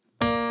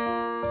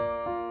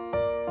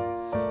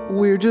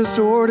We're just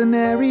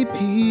ordinary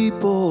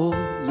people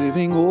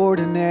living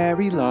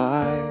ordinary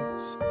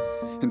lives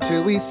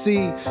until we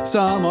see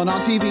someone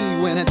on TV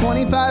win a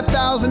 $25,000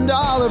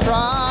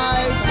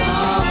 prize.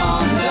 Come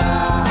on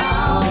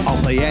down.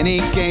 I'll play any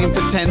game for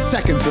 10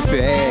 seconds of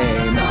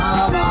fame.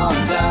 Come on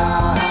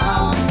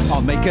down.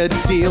 I'll make a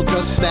deal,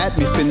 just let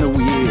me spin the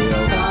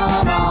wheel.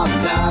 Come on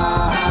down.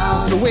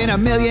 To win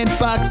 $1 million,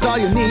 all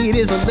you need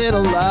is a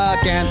little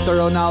luck and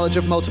thorough knowledge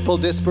of multiple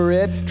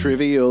disparate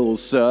trivial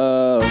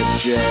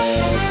subjects.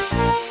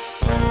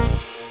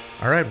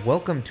 All right,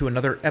 welcome to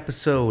another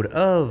episode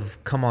of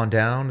Come On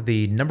Down,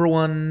 the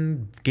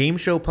 #1 game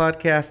show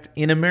podcast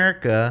in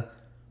America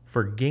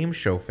for game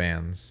show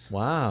fans.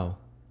 Wow.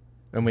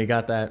 And we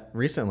got that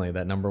recently,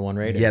 that #1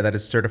 rating. Yeah, that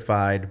is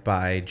certified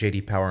by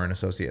J.D. Power and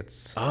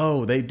Associates.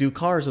 Oh, they do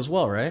cars as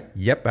well, right?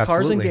 Yep, absolutely.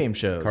 Cars and game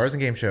shows. Cars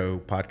and game show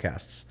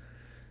podcasts.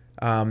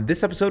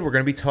 This episode, we're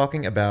going to be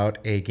talking about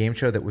a game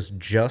show that was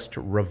just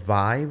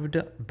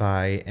revived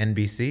by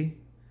NBC,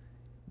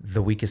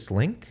 The Weakest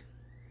Link.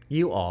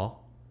 You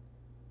all.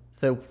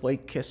 The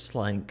weakest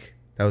link.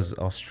 That was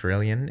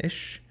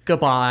Australian-ish.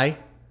 Goodbye.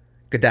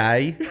 Good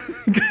day.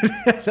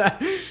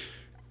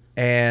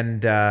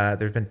 And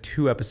there's been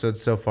 2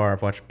 episodes so far.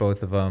 I've watched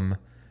both of them.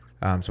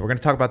 So we're going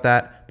to talk about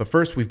that. But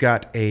first, we've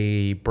got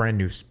a brand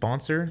new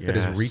sponsor that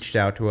has reached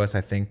out to us. I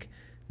think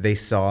they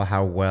saw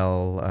how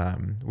well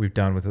we've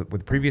done with the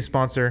previous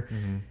sponsor.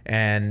 Mm-hmm.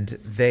 And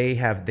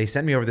they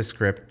sent me over the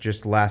script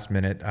just last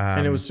minute.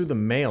 And it was through the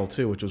mail,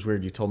 too, which was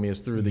weird. You told me it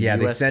was through the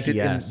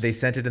USPS. They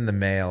sent it in the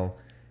mail.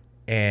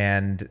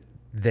 And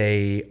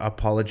they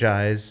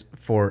apologize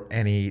for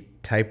any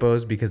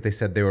typos because they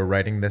said they were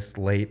writing this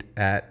late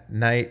at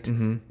night.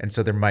 Mm-hmm. And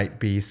so there might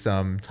be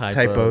some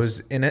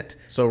typos in it.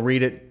 So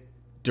read it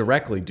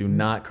directly. Do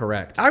not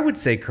correct. I would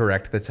say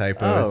correct the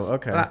typos. Oh,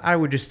 okay. I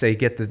would just say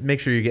make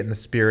sure you're getting the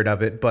spirit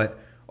of it, but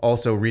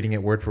also reading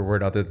it word for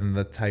word other than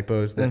the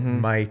typos that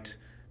might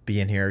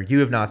be in here. You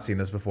have not seen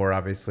this before,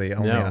 obviously.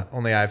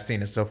 Only I've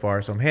seen it so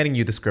far. So I'm handing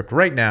you the script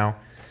right now,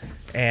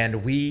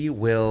 and we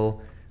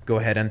will go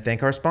ahead and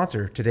thank our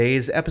sponsor.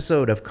 Today's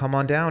episode of Come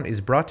On Down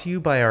is brought to you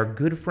by our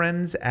good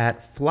friends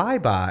at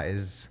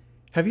Flybuys.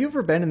 Have you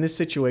ever been in this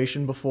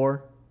situation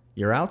before?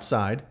 You're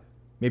outside,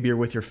 maybe you're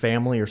with your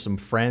family or some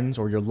friends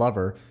or your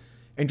lover,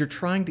 and you're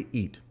trying to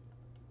eat.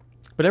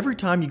 But every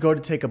time you go to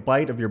take a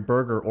bite of your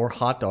burger or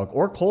hot dog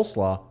or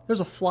coleslaw, there's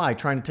a fly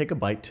trying to take a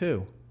bite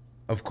too.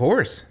 Of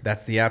course,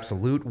 that's the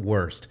absolute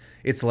worst.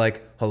 It's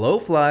like, hello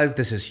flies,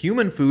 this is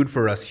human food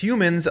for us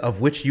humans,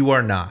 of which you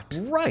are not.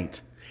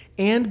 Right.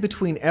 And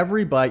between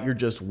every bite, you're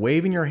just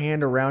waving your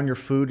hand around your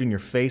food in your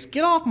face.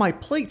 Get off my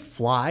plate,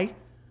 fly.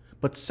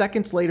 But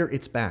seconds later,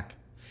 it's back.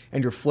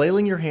 And you're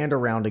flailing your hand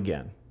around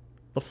again.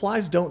 The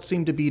flies don't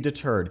seem to be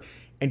deterred.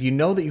 And you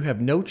know that you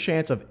have no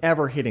chance of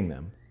ever hitting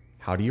them.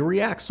 How do you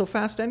react so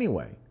fast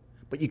anyway?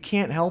 But you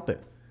can't help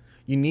it.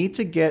 You need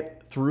to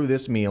get through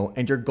this meal,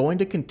 and you're going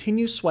to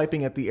continue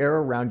swiping at the air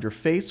around your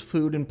face,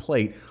 food, and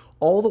plate,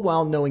 all the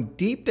while knowing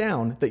deep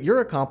down that you're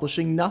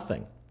accomplishing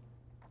nothing.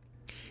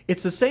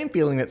 It's the same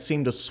feeling that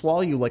seemed to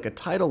swallow you like a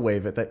tidal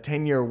wave at that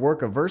 10-year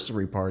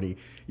work-anniversary party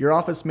your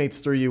office mates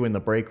threw you in the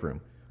break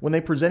room, when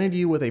they presented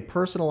you with a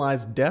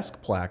personalized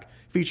desk plaque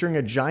featuring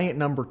a giant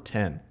number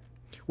 10,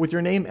 with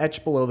your name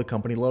etched below the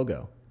company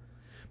logo,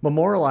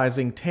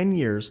 memorializing 10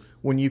 years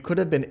when you could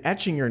have been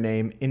etching your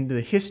name into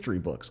the history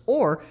books,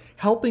 or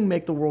helping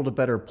make the world a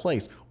better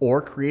place,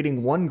 or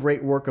creating one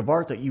great work of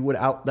art that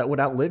would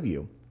outlive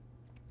you.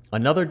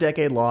 Another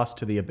decade lost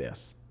to the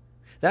abyss.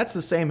 That's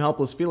the same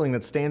helpless feeling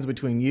that stands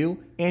between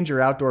you and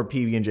your outdoor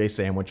PB&J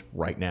sandwich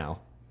right now.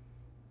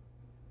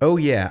 Oh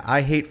yeah,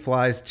 I hate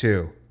flies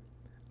too.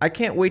 I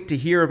can't wait to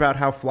hear about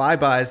how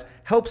Flybuys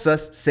helps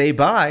us say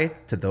bye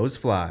to those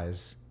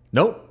flies.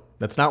 Nope,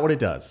 that's not what it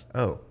does.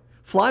 Oh.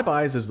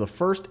 Flybuys is the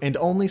first and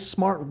only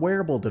smart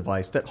wearable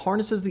device that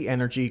harnesses the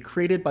energy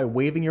created by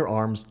waving your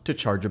arms to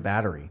charge a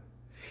battery.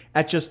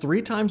 At just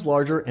 3 times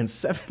larger and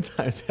 7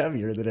 times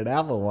heavier than an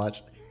Apple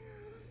Watch,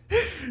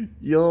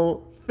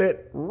 you'll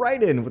fit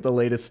right in with the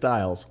latest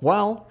styles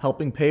while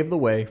helping pave the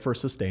way for a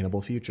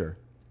sustainable future.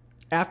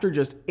 After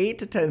just 8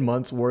 to 10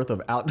 months worth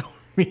of outdoor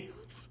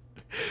meals,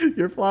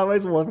 your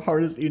Flybuys will have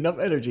harnessed enough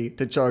energy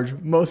to charge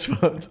most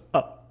phones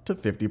up to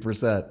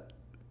 50%.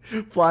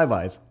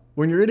 Flybuys,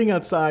 when you're eating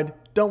outside,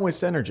 don't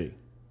waste energy.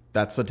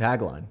 That's the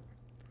tagline.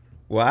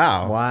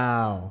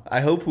 Wow.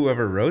 I hope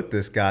whoever wrote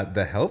this got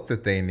the help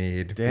that they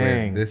need.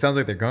 Dang. It sounds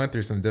like they're going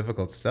through some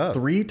difficult stuff.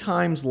 3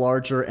 times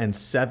larger and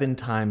 7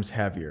 times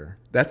heavier.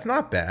 That's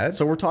not bad.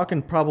 So we're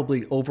talking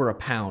probably over a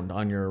pound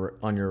on your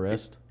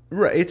wrist.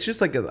 Right. It's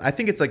just like I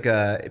think it's like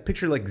a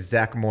picture like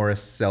Zach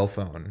Morris cell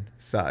phone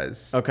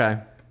size. Okay.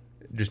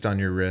 Just on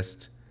your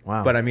wrist.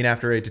 Wow. But I mean,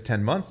 after 8 to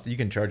 10 months, you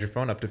can charge your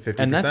phone up to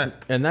 50%.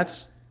 And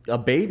that's a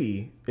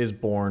baby is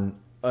born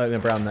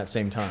around that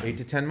same time. 8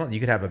 to 10 months. You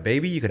could have a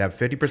baby. You could have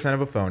 50%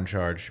 of a phone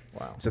charge.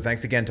 Wow. So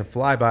thanks again to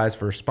Flybuys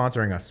for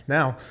sponsoring us.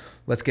 Now,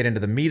 let's get into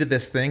the meat of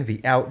this thing,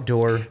 the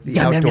outdoor meat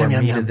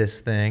of this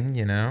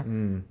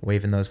thing,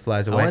 waving those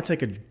flies I away. want to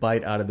take a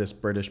bite out of this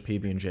British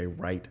PB&J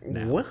right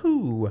now.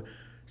 Woohoo.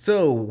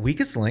 So,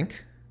 Weakest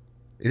Link.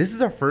 This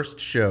is our first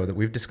show that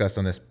we've discussed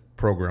on this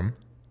program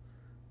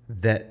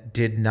that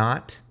did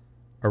not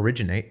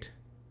originate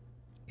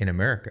in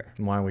America.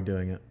 Why are we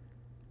doing it?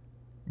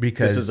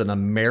 Because This is an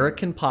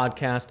American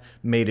podcast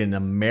made in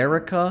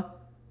America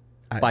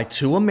by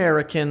two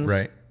Americans.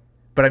 right.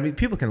 But I mean,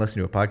 people can listen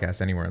to a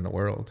podcast anywhere in the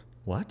world.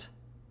 What?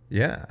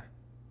 Yeah.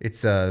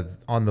 It's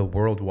on the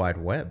World Wide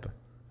Web.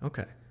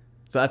 Okay.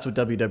 So that's what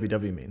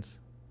WWW means.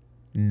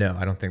 No,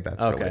 I don't think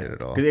that's related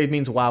at all. 'Cause it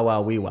means wow,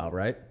 wow, wee wow,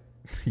 right?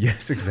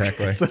 Yes,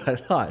 exactly. That's what I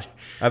thought.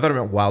 I thought it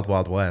meant Wild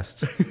Wild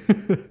West.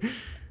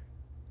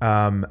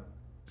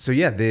 So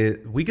yeah, the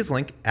Weakest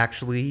Link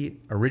actually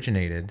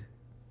originated,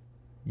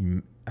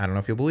 I don't know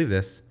if you'll believe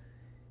this,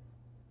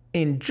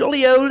 in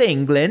jolly old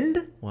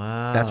England.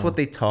 Wow. That's what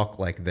they talk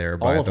like there, all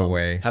by of the them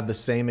way. have the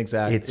same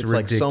exact. It's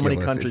like so many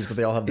ridiculous. countries, but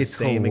they all have the it's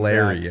same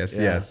hilarious,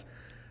 exact.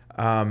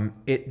 Yeah. yes.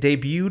 It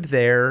debuted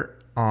there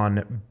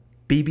on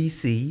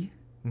BBC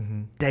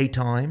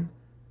daytime.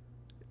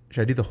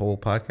 Should I do the whole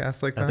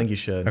podcast like that? I think you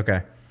should.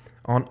 Okay.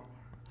 On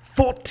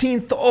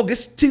 14th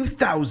August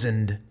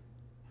 2000.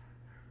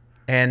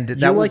 And that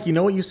You're was like, you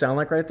know what you sound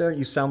like right there?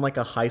 You sound like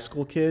a high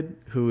school kid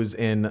who's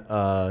in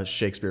a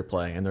Shakespeare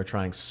play, and they're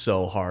trying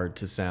so hard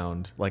to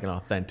sound like an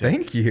authentic.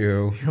 Thank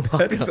you.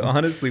 That is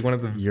honestly one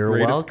of the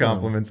greatest welcome.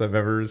 compliments I've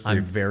ever received.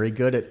 I'm very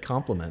good at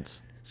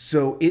compliments.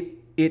 So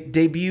it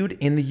debuted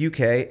in the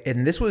UK,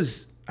 and this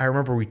was, I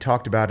remember we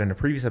talked about in a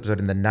previous episode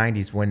in the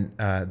 90s when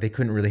they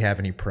couldn't really have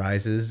any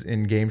prizes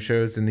in game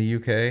shows in the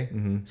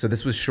UK. So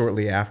this was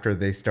shortly after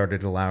they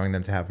started allowing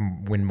them to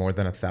win more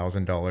than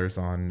 $1,000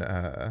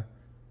 on,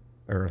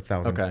 or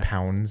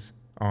 £1,000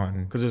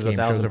 on Because there's game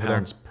shows over there.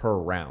 £1,000 per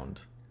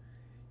round.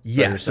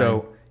 Yeah. you're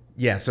So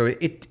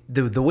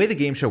the way the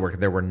game show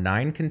worked, there were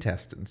 9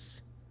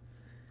 contestants.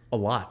 A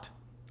lot.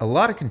 A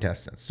lot of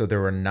contestants. So there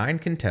were 9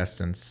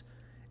 contestants,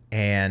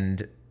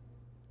 and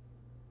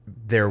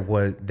they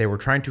were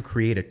trying to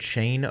create a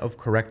chain of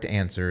correct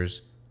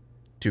answers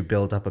to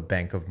build up a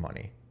bank of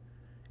money.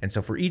 And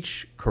so for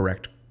each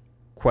correct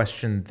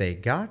question they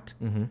got,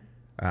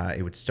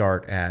 it would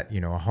start at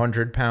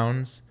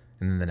 £100,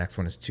 and then the next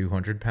one is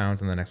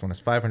 £200, and the next one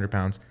is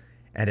 £500.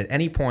 And at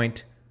any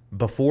point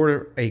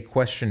before a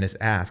question is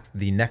asked,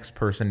 the next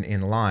person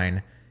in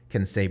line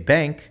can say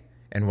bank,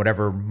 and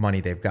whatever money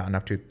they've gotten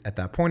up to at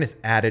that point is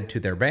added to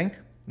their bank.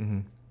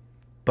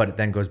 But it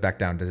then goes back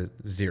down to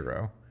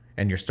 0,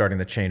 and you're starting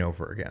the chain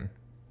over again.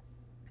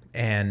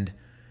 And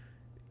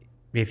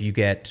if you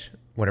get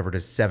whatever it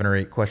is, 7 or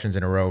 8 questions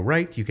in a row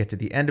right, you get to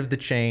the end of the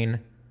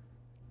chain,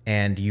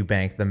 and you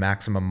bank the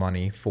maximum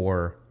money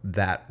for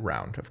that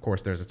round. Of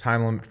course, there's a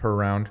time limit per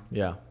round.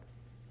 Yeah.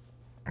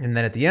 And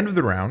then at the end of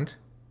the round,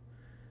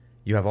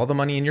 you have all the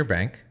money in your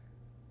bank,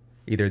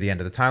 either the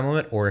end of the time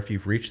limit or if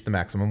you've reached the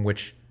maximum,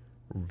 which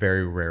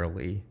very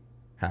rarely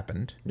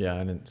happened. Yeah, I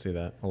didn't see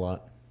that a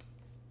lot.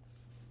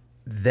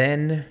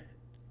 Then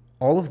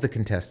all of the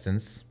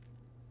contestants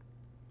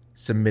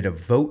submit a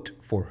vote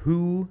for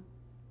who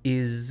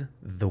is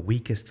the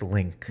weakest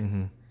link.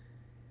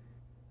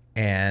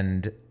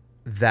 And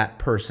that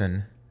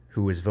person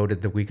who is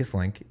voted the weakest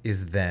link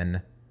is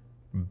then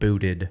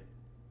booted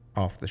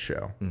off the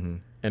show.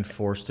 And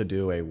forced to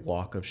do a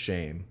walk of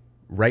shame.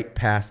 Right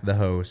past the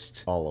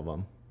host, All of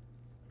them.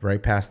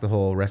 right past the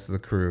whole rest of the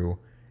crew,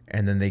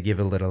 and then they give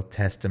a little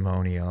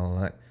testimonial.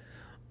 Like,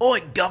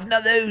 "Oi,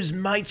 governor, those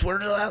mates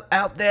were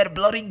out there to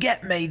bloody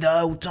get me the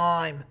whole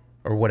time,"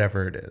 or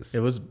whatever it is.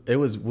 It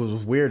was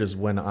weird is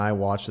when I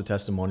watched the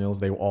testimonials,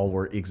 they all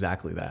were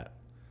exactly that.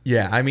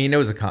 Yeah, I mean, that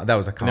was a common.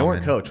 And they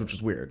weren't coached, which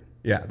was weird.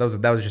 Yeah,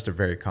 that was just a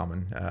very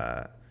common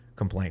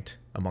complaint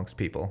amongst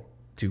people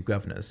to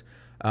governors.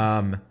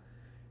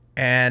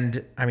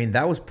 And I mean,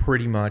 that was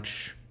pretty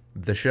much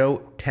the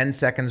show. 10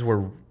 seconds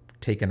were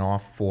taken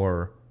off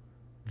for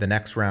the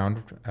next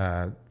round.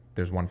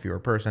 There's one fewer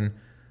person.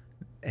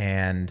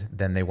 And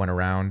then they went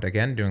around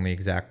again doing the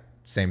exact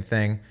same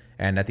thing.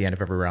 And at the end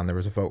of every round, there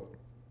was a vote.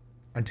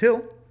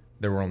 Until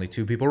there were only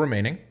 2 people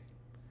remaining.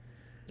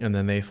 And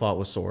then they fought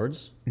with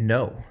swords.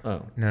 No.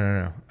 Oh.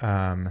 No.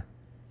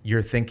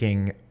 You're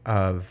thinking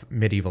of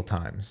medieval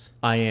times.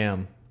 I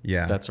am.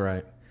 Yeah. That's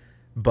right.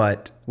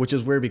 But Which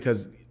is weird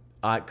because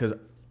I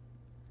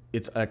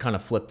kind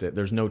of flipped it.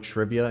 There's no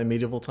trivia in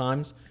medieval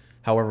times.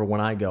 However, when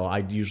I go, I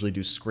usually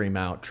do scream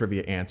out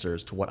trivia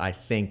answers to what I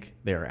think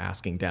they're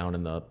asking down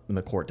in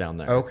the court down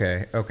there.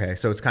 okay.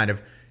 So it's kind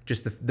of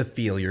just the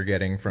feel you're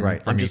getting from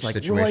I'm each just like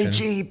situation. Roy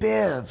G.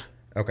 Biv.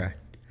 Okay.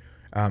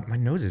 My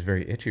nose is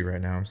very itchy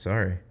right now. I'm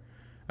sorry.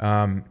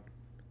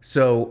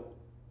 So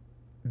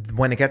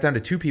when it got down to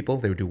 2 people,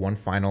 they would do one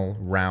final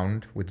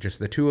round with just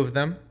the 2 of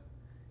them.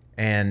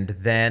 And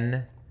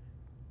then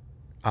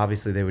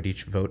obviously they would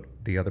each vote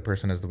the other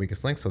person as the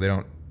weakest link, so they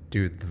don't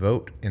do the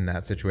vote in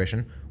that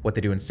situation. What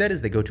they do instead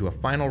is they go to a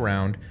final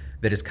round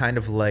that is kind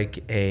of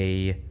like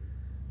a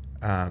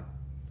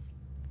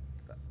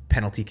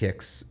penalty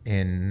kicks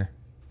in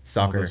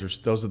soccer.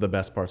 Those are the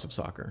best parts of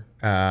soccer.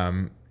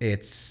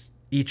 It's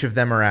each of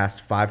them are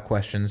asked 5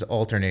 questions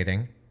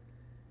alternating,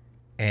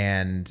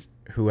 and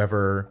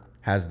whoever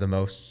has the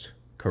most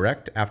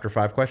correct after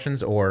 5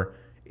 questions, or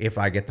if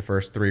I get the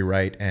first 3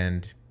 right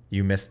and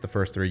you miss the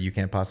first 3, you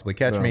can't possibly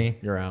catch me.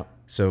 You're out.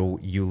 So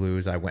you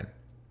lose, I win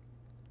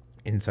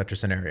in such a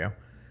scenario.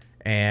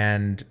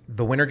 And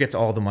the winner gets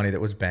all the money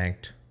that was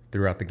banked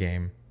throughout the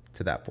game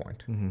to that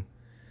point. Mm-hmm.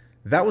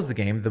 That was the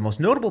game. The most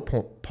notable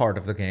part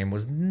of the game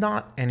was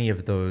not any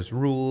of those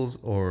rules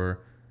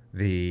or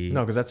the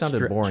because that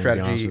sounded boring,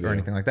 strategy or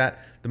anything like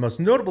that. The most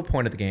notable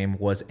point of the game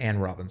was Ann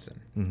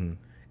Robinson. Mm-hmm.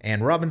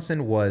 Ann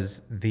Robinson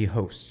was the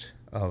host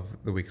of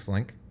The Weakest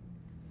Link,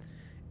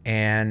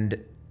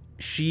 and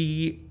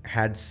she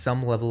had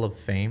some level of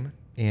fame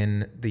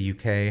in the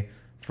UK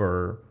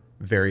for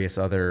various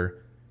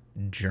other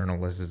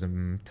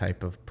journalism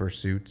type of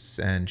pursuits,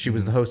 and she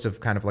was the host of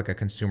kind of like a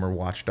consumer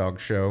watchdog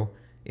show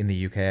in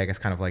the UK, I guess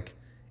kind of like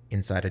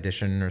Inside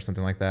Edition or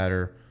something like that,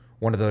 or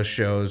one of those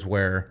shows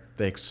where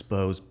they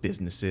expose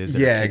businesses.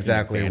 That are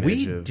exactly.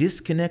 We of...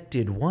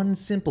 disconnected one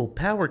simple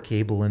power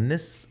cable in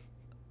this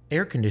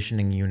air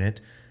conditioning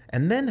unit,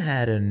 and then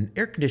had an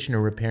air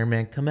conditioner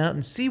repairman come out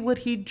and see what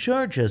he'd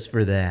charge us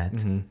for that.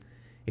 Mm-hmm.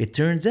 It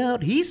turns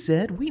out he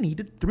said we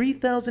needed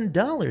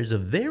 $3,000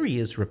 of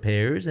various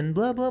repairs and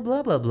blah, blah,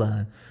 blah, blah,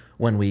 blah.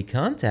 When we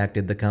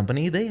contacted the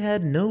company, they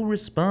had no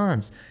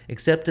response,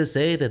 except to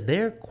say that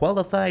their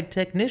qualified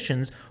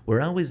technicians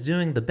were always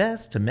doing the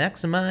best to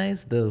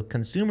maximize the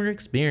consumer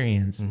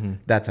experience. Mm-hmm.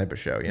 That type of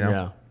show, you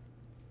know?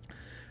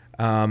 Yeah.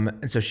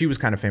 And so she was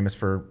kind of famous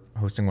for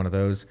hosting one of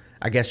those.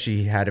 I guess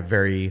she had a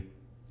very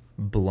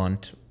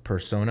blunt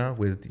persona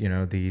with, you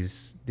know,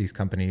 these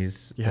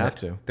companies. You have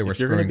to. They were if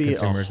you're going to be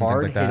consumers a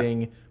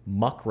hard-hitting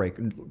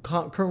muckraker,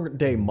 current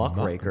day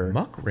muckraker,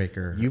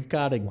 muckraker, you've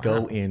got to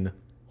go in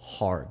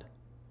hard.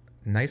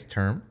 Nice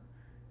term.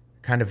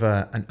 Kind of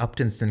an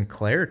Upton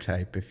Sinclair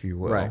type, if you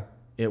will. Right.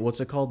 What's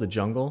it called? The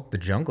Jungle? The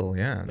Jungle,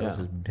 yeah. That was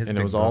his and big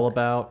it was book. all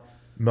about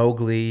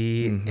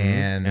Mowgli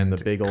and the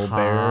big old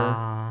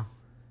bear.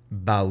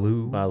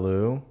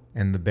 Baloo.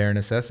 And the bare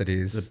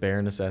necessities. The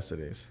bare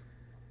necessities.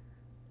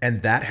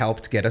 And that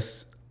helped get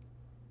us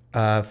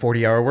a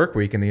 40-hour work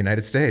week in the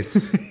United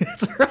States.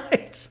 That's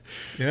right.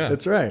 Yeah.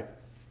 That's right.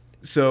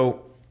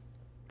 So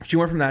she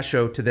went from that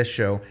show to this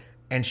show,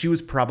 and she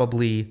was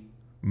probably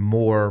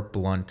more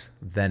blunt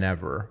than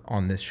ever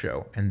on this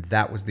show, and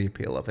that was the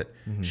appeal of it.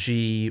 Mm-hmm.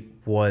 She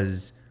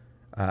was,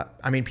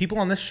 people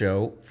on this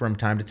show from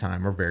time to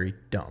time are very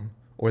dumb,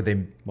 or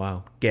they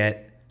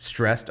get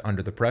stressed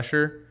under the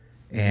pressure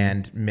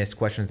and miss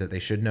questions that they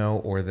should know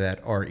or that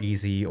are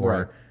easy,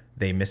 or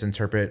they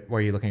misinterpret. Why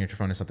are you looking at your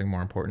phone as something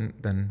more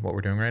important than what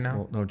we're doing right now?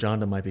 Well, no,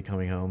 Jonda might be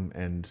coming home,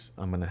 and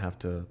I'm going to have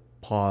to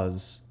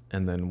pause,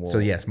 and then we'll... So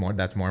yes,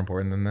 that's more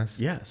important than this?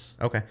 Yes.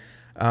 Okay.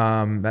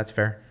 That's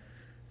fair.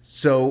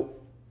 So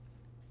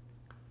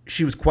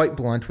she was quite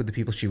blunt with the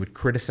people. She would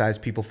criticize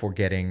people for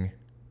getting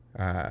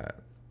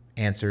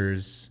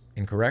answers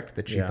incorrect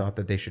that she thought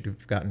that they should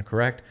have gotten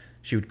correct.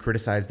 She would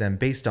criticize them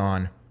based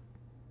on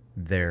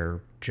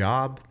their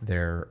job,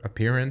 their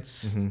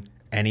appearance,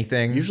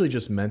 anything. Usually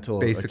just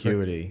mental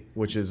acuity,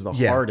 which is the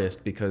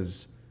hardest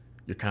because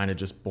you're kind of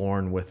just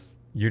born with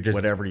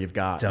whatever you've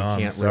got. Dumb.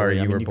 You can't Sorry,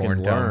 really, you were born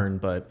can dumb. learn,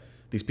 but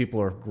these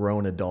people are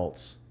grown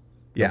adults.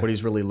 Yeah.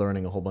 Nobody's really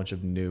learning a whole bunch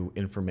of new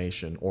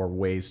information or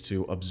ways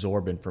to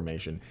absorb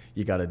information.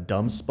 You got a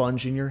dumb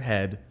sponge in your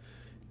head,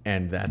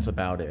 and that's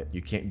about it.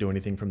 You can't do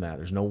anything from that.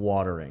 There's no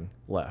watering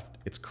left.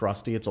 It's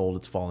crusty, it's old,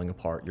 it's falling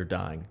apart. You're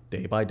dying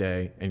day by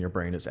day, and your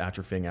brain is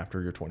atrophying after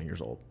you're 20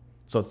 years old.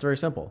 So it's very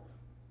simple.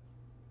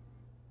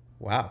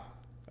 Wow.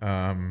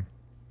 All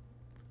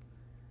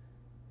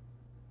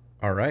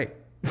right.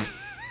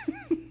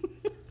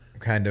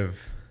 kind of...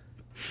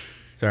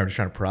 Sorry, I'm just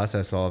trying to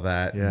process all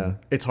that. Yeah,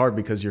 it's hard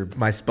because your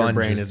brain has been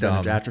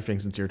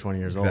atrophying since you're 20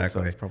 years old,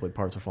 so it's probably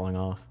parts are falling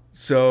off.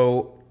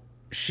 So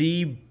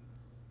she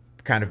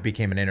kind of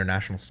became an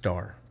international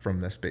star from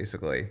this,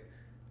 basically,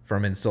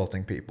 from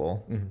insulting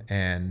people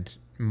and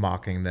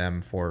mocking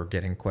them for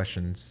getting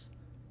questions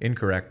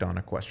incorrect on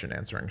a question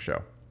answering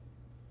show.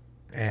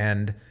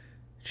 And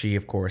she,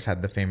 of course,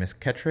 had the famous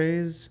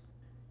catchphrase,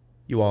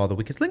 "You are the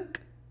weakest link.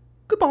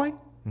 Goodbye."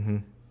 Mm-hmm.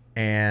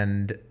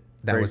 And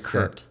that was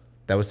curt.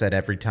 That was said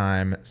every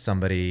time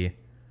somebody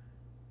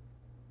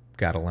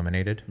got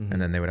eliminated,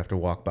 and then they would have to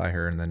walk by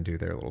her and then do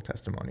their little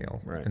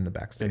testimonial in the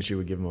backstage. And she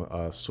would give them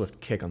a swift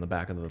kick on the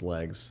back of the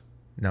legs.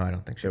 No, I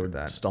don't think she would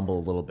that. Stumble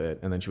a little bit,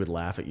 and then she would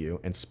laugh at you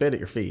and spit at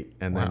your feet,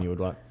 and then you would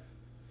walk.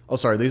 Oh,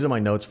 sorry, these are my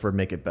notes for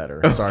Make It Better.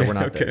 Sorry, we're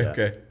not there yet.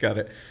 Okay, got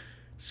it.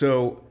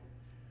 So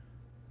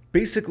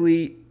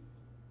basically,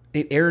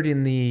 it aired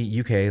in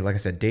the UK, like I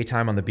said,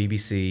 daytime on the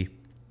BBC.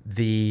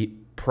 The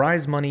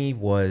prize money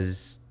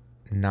was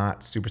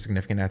not super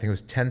significant. I think it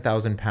was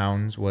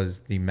 £10,000 was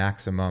the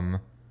maximum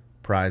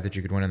prize that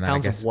you could win in that.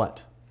 Pounds of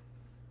what?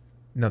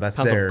 No, that's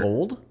Pounds their of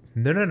gold?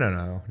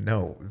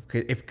 No.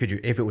 If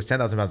it was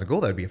 10,000 pounds of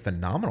gold, that would be a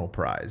phenomenal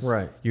prize.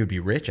 Right. You would be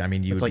rich. I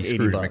mean, you It's would like be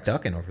 $80 Scrooge bucks.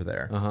 McDuckin over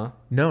there. Uh-huh.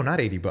 No, not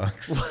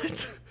 $80.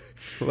 What?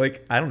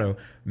 Like, I don't know,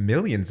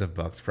 millions of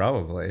bucks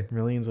probably.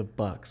 Millions of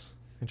bucks.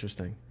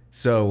 Interesting.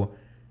 So,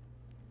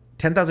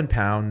 10,000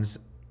 pounds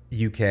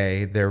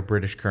UK, their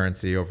British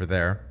currency over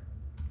there.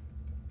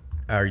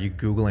 Are you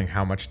Googling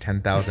how much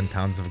 10,000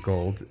 pounds of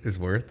gold is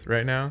worth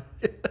right now?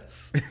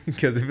 Yes.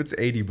 Because if it's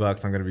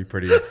 $80, I'm going to be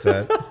pretty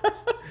upset.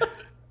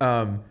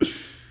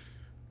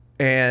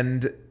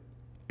 And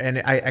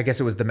I guess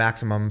it was the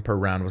maximum per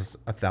round was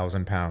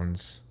 1,000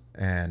 pounds.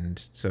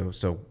 And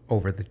so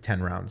over the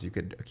 10 rounds, you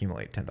could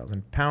accumulate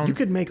 10,000 pounds. You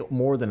could make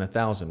more than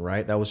 1,000,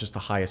 right? That was just the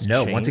highest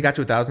No, chain? once it got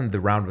to 1,000, the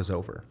round was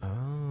over.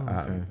 Oh,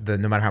 okay.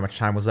 No matter how much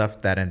time was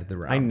left, that ended the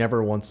round. I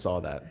never once saw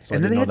that. So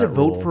And I then they didn't had know to that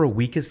vote rule. for a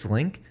weakest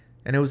link.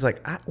 And it was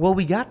like, well,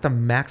 we got the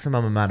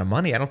maximum amount of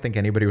money. I don't think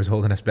anybody was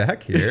holding us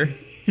back here.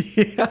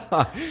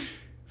 Yeah.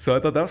 So I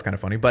thought that was kind of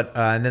funny. But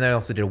and then I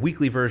also did a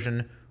weekly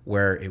version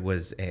where it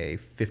was a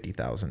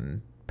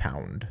 50,000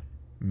 pound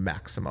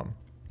maximum.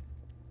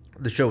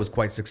 The show was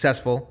quite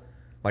successful.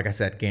 Like I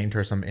said, gained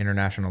her some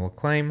international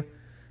acclaim.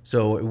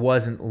 So it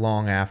wasn't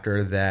long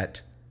after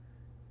that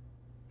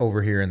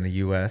over here in the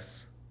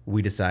US,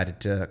 we decided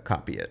to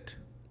copy it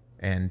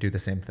and do the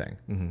same thing.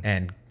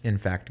 And in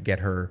fact, get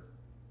her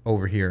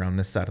over here on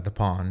this side of the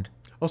pond.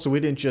 Oh, so we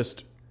didn't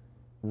just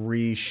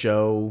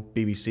re-show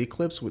BBC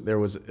clips? There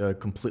was a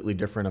completely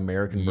different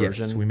American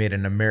version? Yes, we made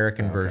an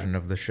American version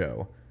of the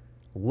show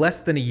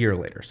less than a year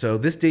later. So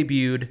this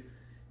debuted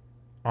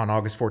on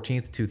August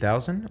 14th,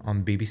 2000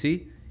 on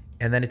BBC,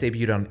 and then it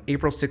debuted on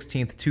April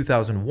 16th,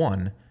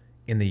 2001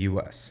 in the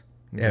US.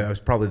 It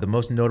was probably the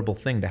most notable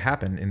thing to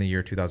happen in the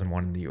year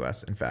 2001 in the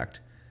US, in fact.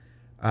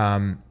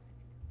 It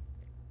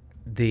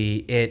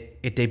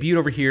debuted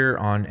over here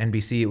on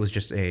NBC. It was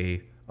just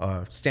a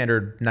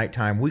standard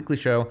nighttime weekly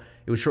show.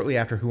 It was shortly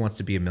after Who Wants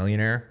to Be a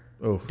Millionaire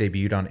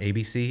debuted on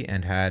ABC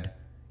and had,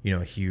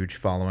 a huge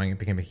following. It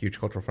became a huge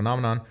cultural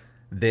phenomenon.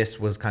 This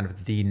was kind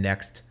of the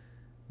next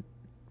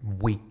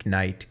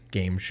weeknight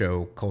game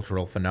show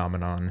cultural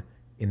phenomenon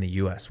in the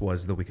US,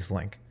 was The Weakest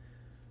Link.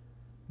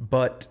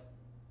 But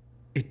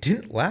it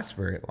didn't last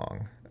very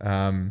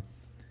long.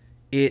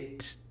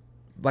 It,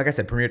 like I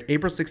said, premiered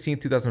April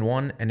 16th,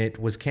 2001, and it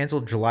was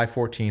canceled July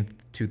 14th,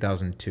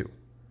 2002.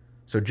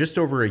 So just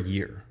over a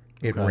year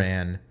it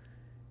ran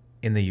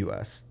in the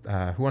US.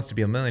 Who Wants to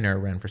Be a Millionaire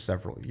ran for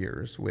several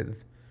years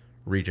with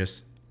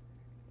Regis.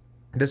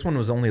 This one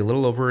was only a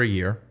little over a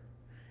year.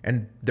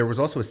 And there was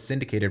also a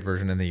syndicated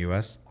version in the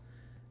US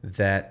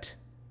that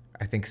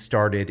I think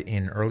started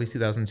in early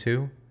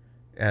 2002,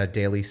 a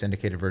daily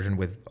syndicated version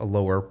with a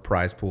lower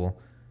prize pool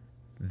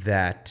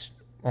that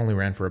only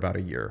ran for about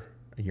a year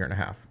and a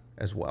half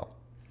as well.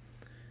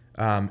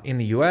 In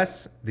the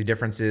US, the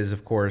difference is,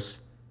 of course,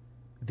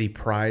 the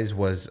prize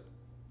was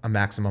a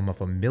maximum of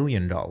 $1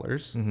 million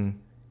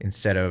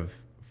instead of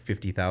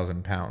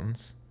 50,000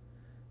 pounds.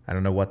 I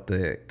don't know what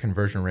the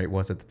conversion rate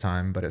was at the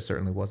time, but it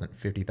certainly wasn't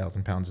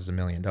 50,000 pounds as $1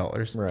 million.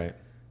 Right.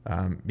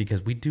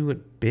 Because we do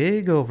it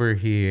big over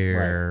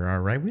here. Right. All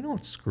right. We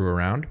don't screw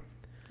around.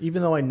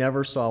 Even though I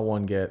never saw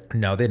one get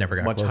No, they never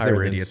got much close. They higher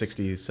were than idiots.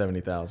 60,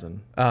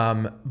 70,000.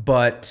 And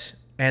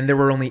there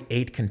were only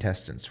 8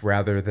 contestants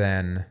rather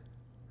than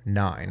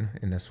 9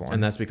 in this one.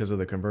 And that's because of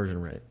the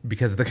conversion rate.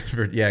 because of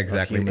the yeah,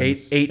 exactly.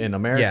 humans Eight in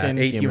American,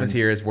 8 humans humans-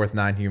 here is worth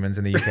 9 humans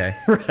in the UK.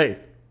 Right.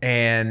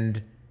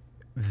 And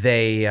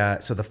they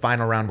so the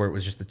final round where it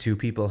was just the 2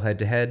 people head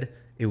to head,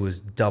 it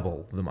was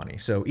double the money.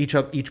 So each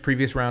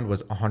previous round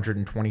was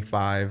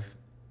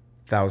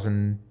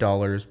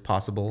 $125,000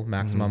 possible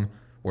maximum,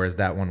 whereas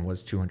that one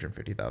was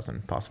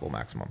 $250,000 possible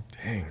maximum.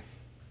 Dang.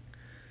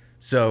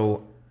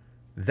 So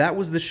that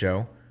was the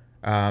show.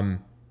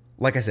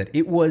 Like I said,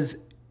 it was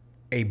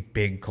a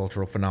big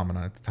cultural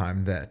phenomenon at the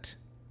time that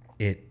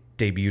it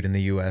debuted in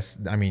the US.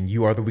 I mean,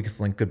 You Are the Weakest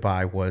Link,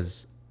 Goodbye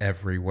was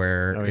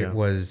everywhere. Oh, yeah. It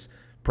was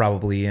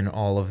probably in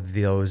all of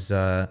those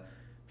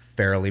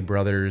Farrelly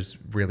Brothers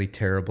really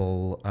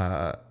terrible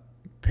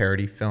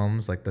parody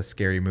films, like the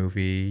Scary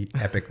Movie,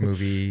 Epic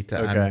Movie.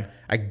 Okay.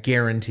 I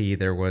guarantee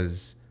there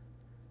was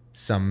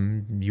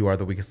some You Are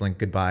the Weakest Link,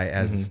 Goodbye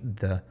as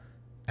the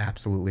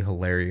absolutely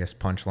hilarious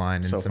punchline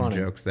and So some funny.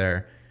 jokes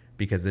there,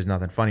 because there's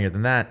nothing funnier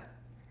than that.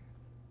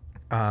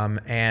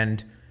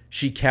 And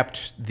she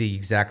kept the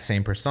exact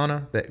same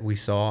persona that we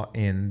saw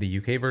in the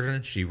UK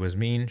version. She was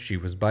mean. She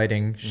was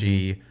biting.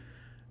 She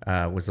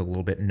was a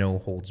little bit no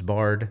holds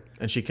barred.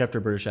 And she kept her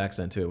British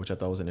accent too, which I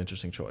thought was an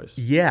interesting choice.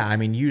 Yeah, I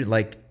mean, you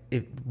like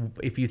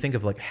if you think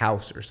of like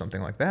House or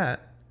something like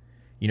that,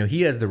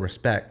 he has the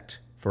respect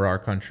for our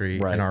country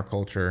Right. and our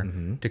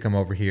culture to come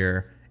over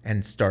here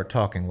and start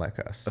talking like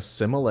us.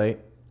 Assimilate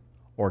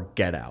or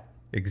get out.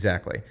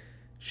 Exactly.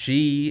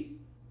 She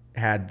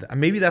had,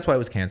 maybe that's why it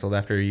was canceled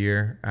after a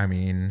year. I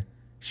mean,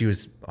 she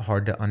was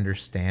hard to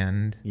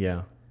understand.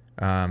 Yeah.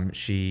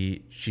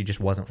 She just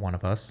wasn't one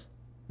of us,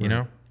 you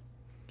know?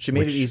 She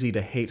made Which- it easy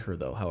to hate her,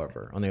 though,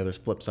 however, on the other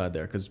flip side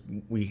there, because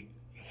we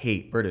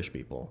hate British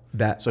people.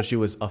 That- So she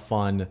was a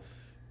fun,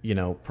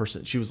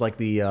 person. She was like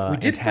the We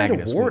did fight a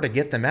antagonist. war to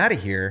get them out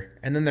of here,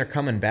 and then they're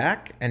coming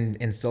back and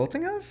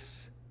insulting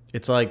us?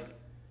 It's like,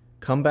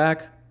 come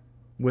back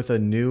with a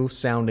new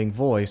sounding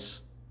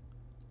voice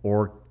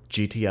or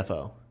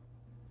GTFO.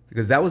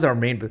 Because that was our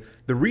main...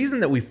 The reason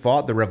that we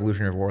fought the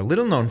Revolutionary War,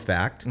 little known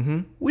fact,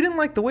 we didn't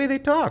like the way they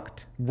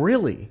talked.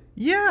 Really?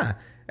 Yeah.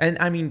 And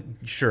I mean,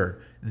 sure,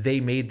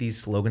 they made these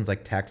slogans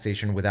like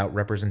taxation without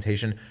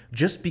representation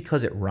just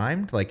because it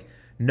rhymed. Like,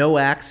 no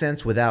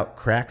accents without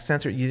crack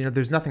censor.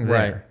 There's nothing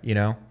there,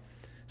 Right.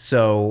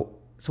 So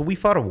we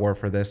fought a war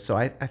for this. So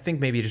I think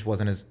maybe it just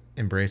wasn't as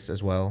embraced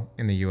as well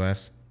in the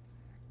U.S.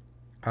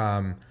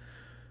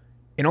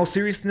 In all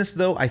seriousness,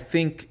 though, I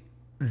think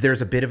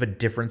there's a bit of a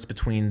difference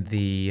between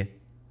the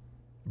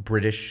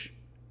British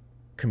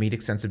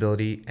comedic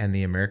sensibility and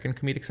the American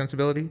comedic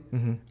sensibility.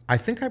 Mm-hmm. I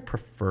think I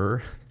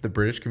prefer the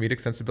British comedic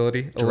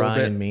sensibility a little Dry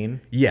bit. and mean.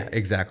 Yeah,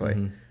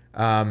 exactly.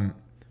 I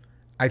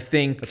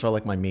think That's why I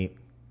like my meat.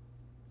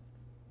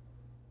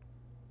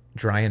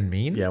 dry and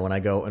mean. Yeah, when I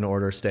go and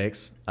order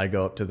steaks, I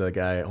go up to the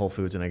guy at Whole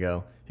Foods and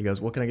he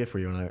goes, "What can I get for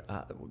you?" And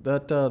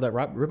that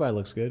ribeye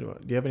looks good.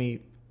 Do you have any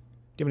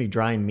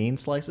dry and mean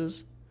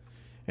slices?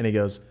 And he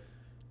goes,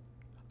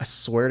 "I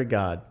swear to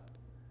God,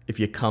 if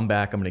you come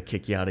back, I'm going to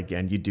kick you out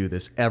again. You do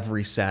this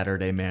every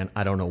Saturday, man.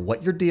 I don't know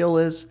what your deal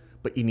is,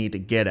 but you need to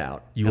get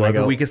out." You And are I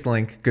the go, weakest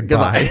link.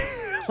 Goodbye.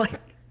 Like,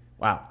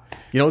 wow.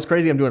 You know what's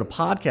crazy? I'm doing a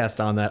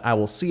podcast on that. I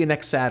will see you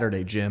next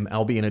Saturday, Jim.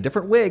 I'll be in a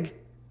different wig.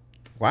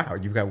 Wow,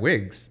 you've got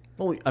wigs.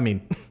 Well, I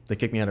mean, they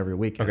kick me out every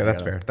week. Okay,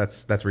 that's fair.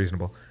 That's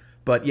reasonable.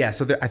 But yeah,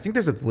 so I think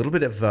there's a little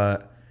bit of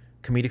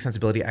comedic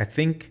sensibility. I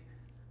think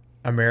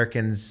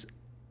Americans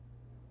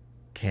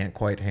can't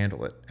quite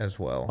handle it as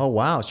well. Oh,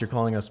 wow. So you're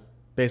calling us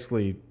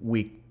basically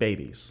weak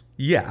babies.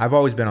 Yeah, I've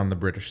always been on the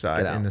British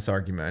side Get out. in this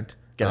argument.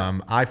 Get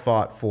out. I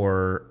fought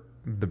for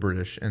the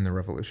British in the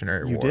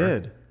Revolutionary War. You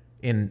did?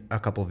 In a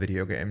couple of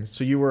video games.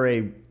 So you were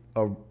a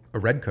A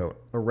red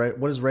coat. red.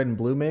 What does red and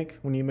blue make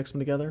when you mix them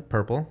together?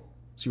 Purple.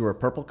 So you were a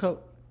purple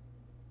coat?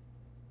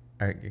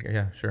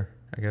 Yeah, sure,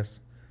 I guess.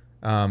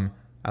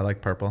 I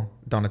like purple.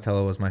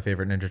 Donatello was my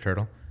favorite Ninja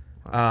Turtle.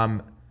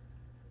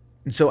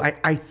 So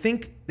I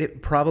think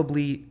it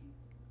probably,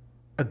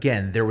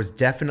 again, there was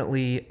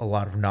definitely a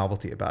lot of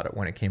novelty about it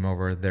when it came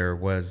over. There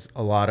was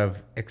a lot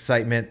of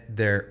excitement.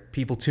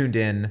 People tuned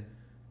in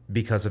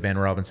because of Anne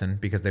Robinson,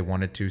 because they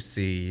wanted to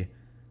see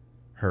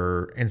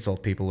her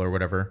insult people or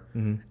whatever.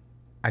 Mm-hmm.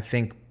 I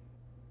think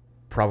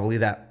probably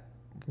that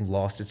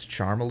lost its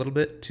charm a little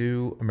bit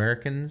to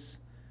Americans,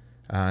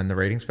 and the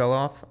ratings fell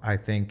off. I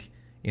think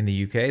in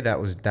the UK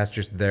that's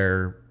just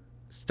their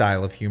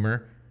style of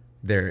humor.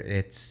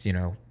 It's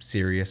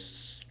serious,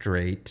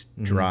 straight,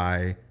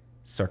 dry,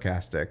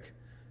 sarcastic,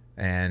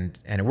 and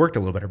it worked a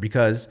little better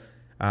because,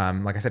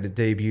 like I said, it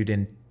debuted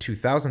in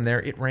 2000.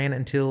 There, it ran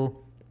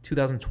until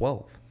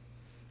 2012.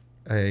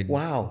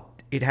 Wow.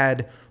 It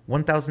had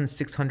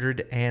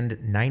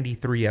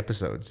 1,693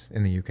 episodes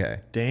in the UK.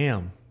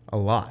 Damn. A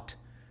lot.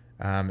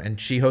 And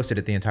she hosted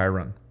it the entire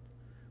run.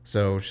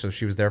 So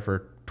she was there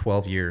for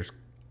 12 years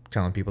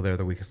telling people they're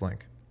the weakest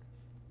link.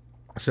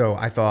 So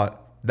I thought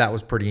that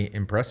was pretty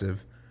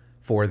impressive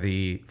for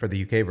the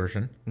UK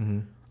version.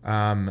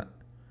 Mm-hmm.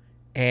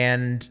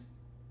 And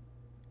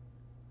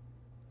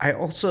I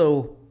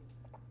also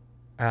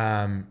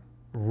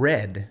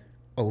read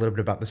a little bit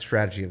about the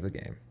strategy of the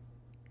game.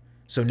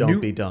 So Don't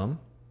be dumb.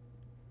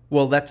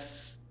 Well,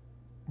 that's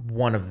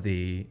one of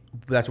the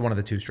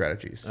two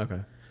strategies. Okay.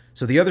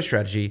 So the other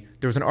strategy,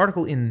 there was an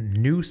article in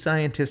New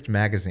Scientist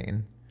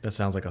magazine. That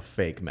sounds like a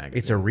fake magazine.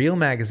 It's a real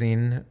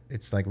magazine.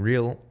 It's like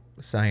real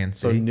science.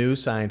 So New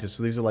Scientists.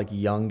 So these are like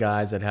young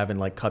guys that haven't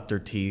like cut their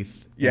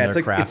teeth. Yeah, in it's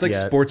their like craft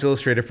yet. Sports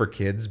Illustrated for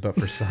kids, but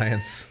for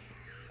science.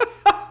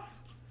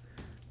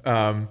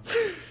 I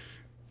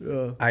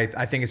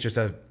think it's just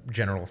a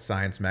general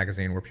science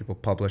magazine where people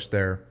publish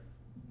their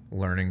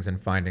learnings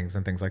and findings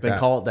and things like They that.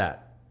 call it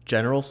that.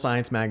 General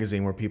Science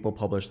Magazine, where people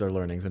publish their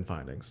learnings and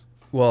findings.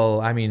 Well,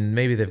 I mean,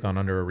 maybe they've gone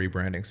under a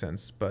rebranding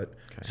since, but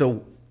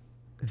so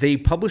they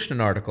published an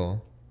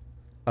article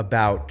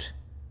about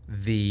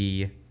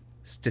the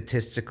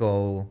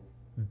statistical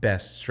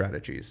best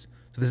strategies.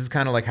 So this is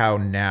kind of like how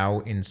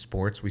now in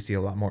sports we see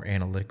a lot more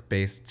analytic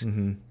based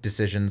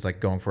decisions, like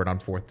going for it on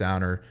fourth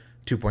down or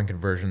 2-point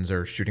conversions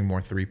or shooting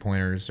more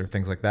 3-pointers or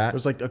things like that.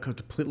 There's like a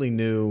completely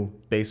new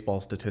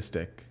baseball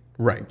statistic.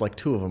 Right. Like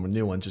 2 of them are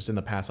new ones just in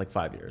the past like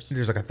 5 years.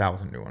 There's like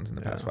 1,000 new ones in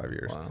the past 5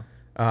 years.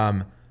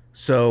 Wow.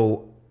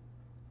 So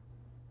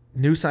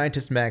New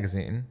Scientist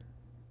magazine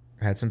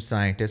had some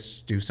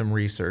scientists do some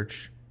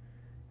research,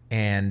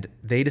 and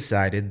they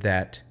decided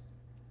that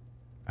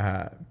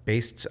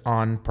based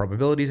on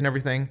probabilities and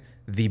everything,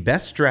 the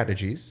best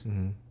strategies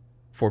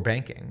for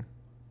banking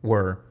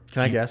were...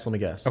 Can I guess? Let me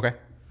guess. Okay.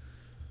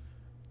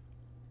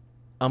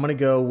 I'm going to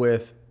go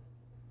with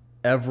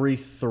every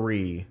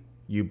 3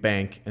 you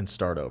bank and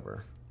start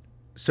over.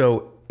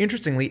 So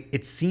interestingly,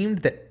 it seemed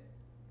that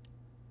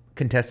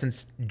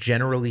contestants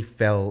generally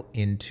fell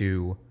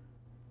into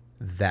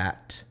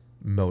that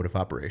mode of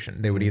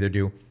operation. They would either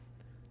do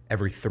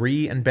every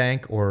 3 and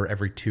bank or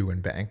every 2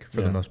 and bank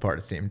for the most part,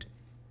 it seemed.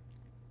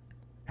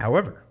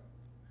 However,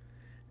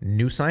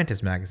 New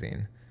Scientist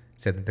magazine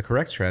said that the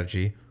correct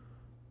strategy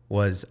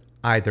was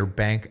either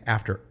bank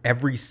after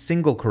every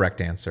single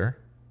correct answer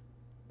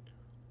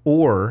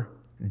or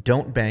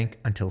don't bank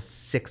until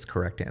 6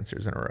 correct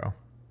answers in a row.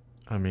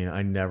 I mean,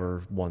 I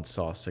never once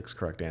saw 6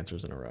 correct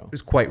answers in a row. It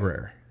was quite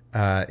rare.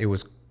 It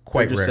was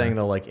quite They're just rare. saying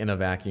though, like in a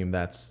vacuum,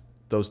 that's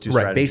those two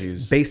Right,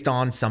 strategies. based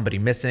on somebody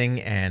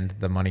missing and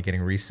the money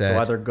getting reset. So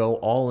either go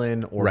all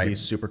in or be Right.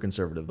 super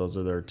conservative. Those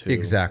are their two.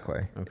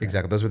 Exactly.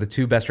 Exactly. Those were the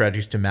 2 best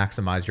strategies to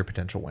maximize your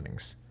potential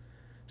winnings.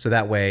 So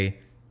that way,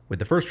 with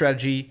the first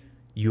strategy,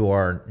 you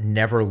are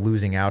never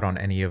losing out on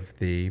any of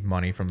the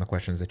money from the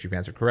questions that you've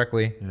answered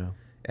correctly. Yeah.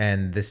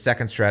 And the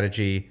second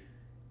strategy,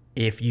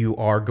 if you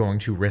are going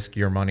to risk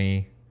your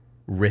money,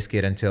 risk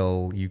it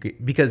until you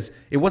get, because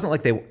it wasn't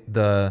like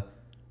the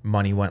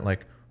money went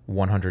like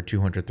 100,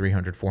 200,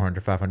 300,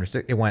 400,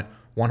 500. It went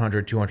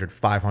 100, 200,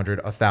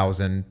 500,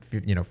 1,000,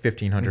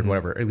 1,500,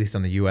 whatever, at least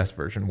on the US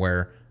version,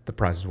 where the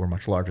prizes were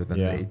much larger than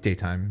the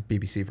daytime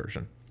BBC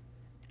version.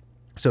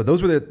 So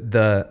those were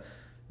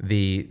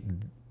the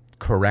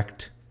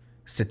correct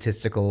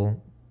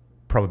statistical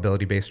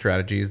probability-based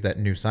strategies that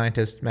New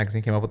Scientist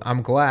magazine came up with.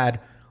 I'm glad,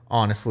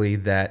 honestly,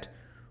 that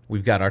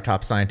we've got our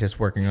top scientists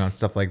working on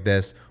stuff like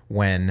this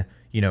when,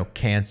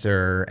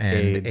 cancer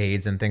and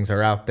AIDS and things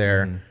are out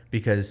there,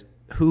 because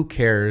who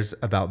cares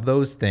about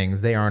those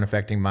things? They aren't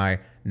affecting my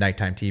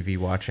nighttime TV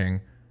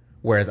watching,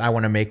 whereas I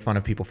want to make fun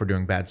of people for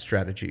doing bad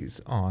strategies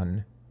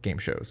on game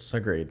shows.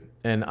 Agreed.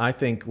 And I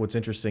think what's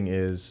interesting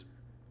is,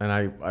 and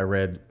I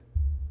read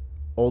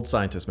Old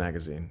Scientist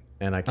magazine,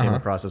 and I came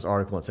across this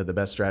article that said the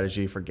best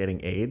strategy for getting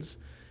AIDS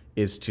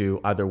is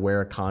to either wear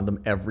a condom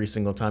every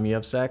single time you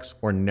have sex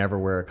or never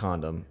wear a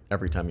condom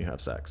every time you have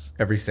sex.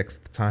 Every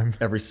 6th time.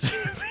 Every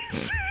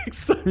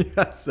sixth time you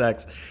have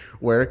sex,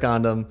 wear a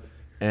condom,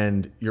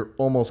 and you're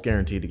almost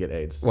guaranteed to get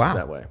AIDS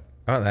that way.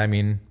 Oh, I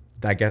mean,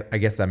 I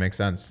guess that makes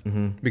sense.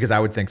 Because I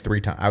would think 3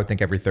 times. I would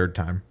think every 3rd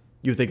time.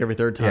 You think every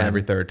 3rd time? Yeah,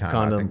 every 3rd time.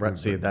 Condom.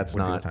 See, That's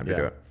would be not the time to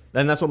do it.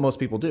 And that's what most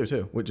people do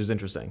too, which is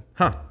interesting.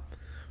 Huh.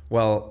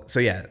 Well, so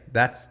yeah,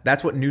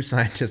 that's what New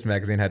Scientist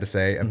magazine had to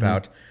say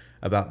about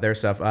their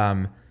stuff.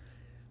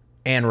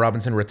 Anne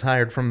Robinson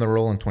retired from the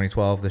role in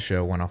 2012. The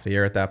show went off the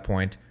air at that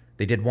point.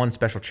 They did one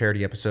special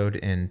charity episode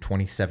in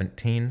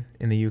 2017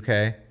 in the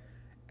UK,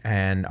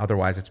 and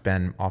otherwise it's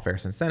been off air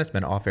since then. It's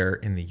been off air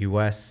in the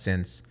US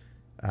since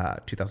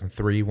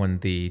 2003 when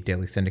the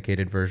daily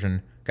syndicated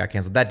version got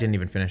canceled. That didn't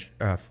even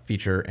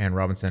feature Anne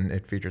Robinson.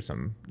 It featured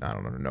some, I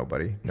don't know,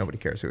 nobody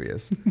cares who he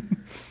is.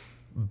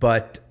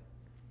 But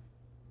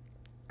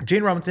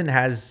Jane Robinson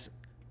has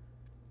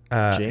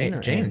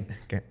Jane.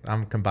 Okay,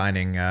 I'm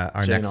combining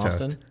our Jane next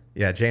Austen? host.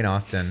 Yeah, Jane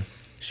Austen.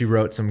 She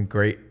wrote some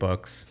great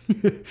books.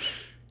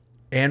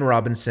 Anne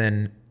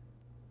Robinson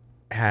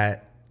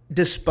had,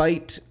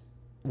 despite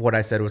what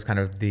I said was kind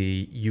of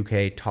the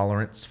UK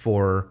tolerance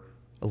for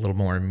a little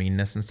more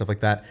meanness and stuff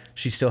like that,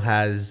 she still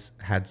has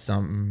had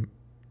some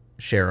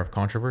share of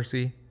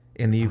controversy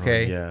in the UK.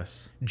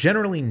 Yes.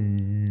 Generally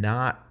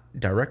not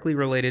directly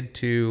related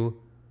to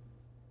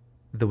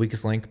The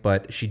Weakest Link,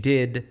 but she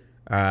did.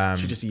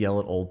 She just yell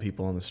at old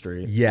people on the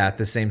street. Yeah,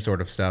 the same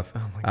sort of stuff.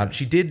 Oh my God.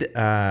 She did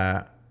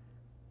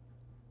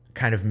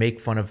kind of make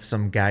fun of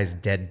some guy's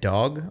dead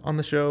dog on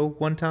the show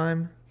one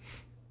time,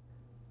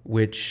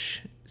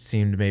 which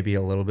seemed maybe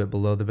a little bit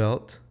below the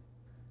belt.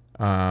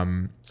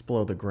 It's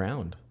below the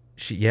ground.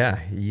 He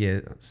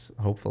is,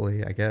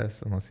 hopefully, I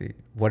guess, unless he.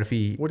 What do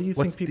you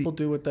think people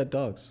do with dead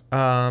dogs?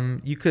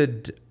 You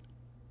could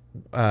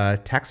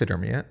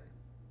taxidermy it.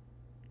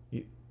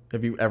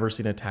 Have you ever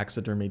seen a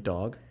taxidermy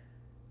dog?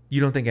 You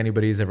don't think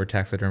anybody's ever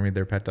taxidermied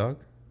their pet dog?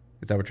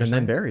 Is that what you're saying?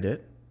 And then buried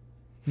it.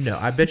 No,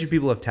 I bet you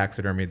people have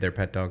taxidermied their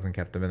pet dogs and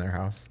kept them in their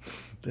house.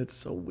 That's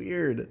so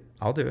weird.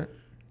 I'll do it.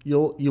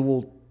 You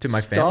will To my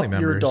stuff family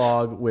your members.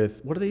 dog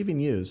with, what do they even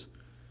use?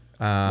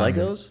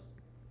 Legos?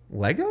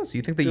 Legos?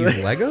 You think they use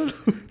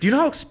Legos? Do you know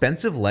how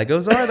expensive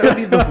Legos are? That would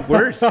be the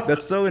worst.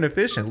 That's so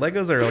inefficient.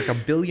 Legos are like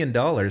 $1 billion.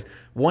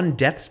 One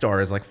Death Star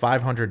is like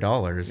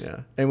 $500. Yeah.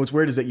 And what's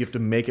weird is that you have to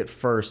make it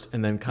first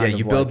and then kind of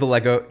you build the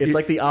Lego. It's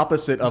like the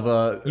opposite of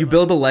a... You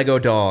build a Lego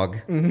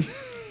dog. And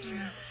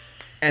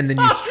then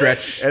you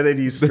stretch. And then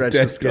you stretch the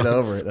dead skin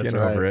dog's over it. That's skin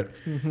right. over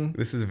it.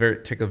 This is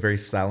take a very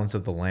Silence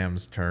of the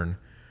Lambs turn.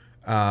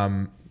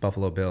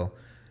 Buffalo Bill.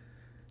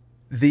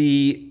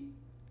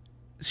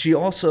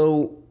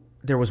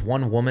 There was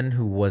one woman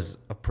who was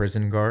a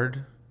prison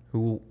guard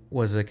who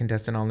was a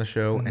contestant on the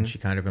show, and she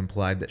kind of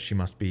implied that she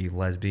must be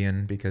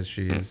lesbian because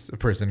she's a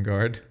prison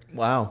guard.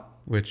 Wow.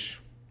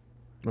 Which,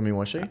 I mean,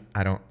 was she?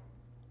 I don't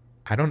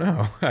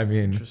know. I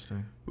mean,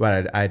 Interesting.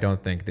 but I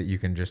don't think that you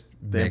can just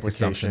make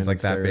assumptions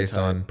like that based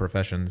on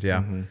professions.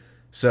 Yeah.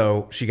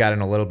 So she got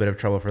in a little bit of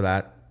trouble for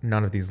that.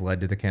 None of these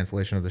led to the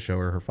cancellation of the show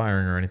or her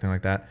firing or anything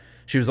like that.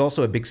 She was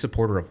also a big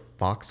supporter of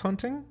fox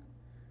hunting,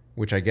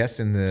 which I guess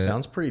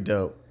Sounds pretty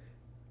dope.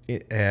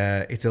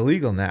 it's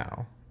illegal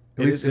now,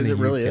 At least in the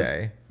really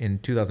UK. In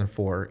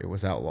 2004, it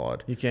was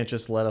outlawed. You can't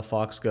just let a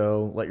fox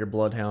go. Let your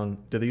bloodhound.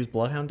 Do they use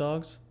bloodhound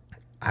dogs?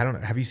 I don't know.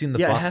 Have you seen the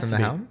Yeah, it Fox has and to the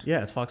be. Hound?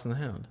 Yeah, it's Fox and the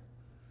Hound.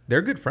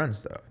 They're good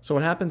friends, though. So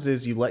what happens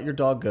is you let your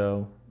dog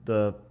go.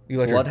 The You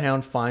let your-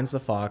 bloodhound finds the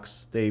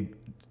fox. They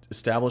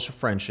establish a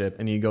friendship,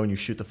 and you go and you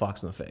shoot the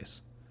fox in the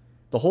face.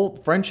 The whole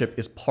friendship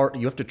is part.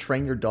 You have to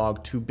train your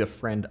dog to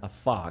befriend a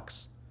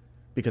fox,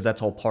 because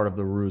that's all part of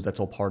the ruse.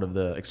 That's all part of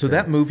the experience. So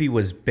that movie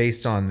was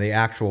based on the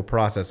actual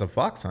process of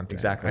fox hunting.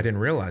 Exactly. I didn't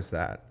realize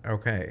that.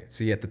 Okay.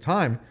 See, at the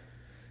time,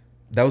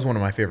 that was one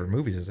of my favorite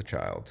movies as a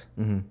child.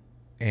 Mm-hmm.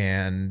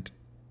 And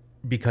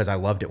because I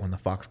loved it when the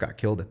fox got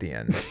killed at the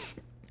end.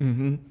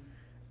 Mm-hmm.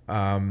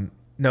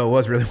 No, it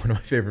was really one of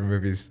my favorite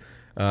movies.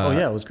 Oh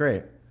yeah, it was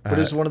great. But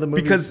it was one of the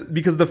movies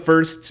because the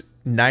first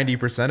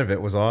 90% of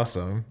it was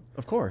awesome.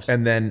 Of course.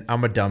 And then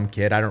I'm a dumb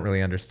kid. I don't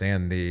really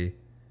understand the,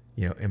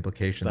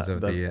 implications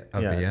of the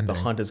ending. The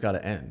hunt has got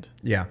to end.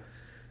 Yeah.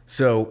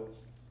 So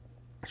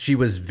she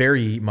was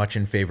very much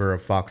in favor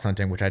of fox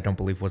hunting, which I don't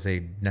believe was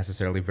a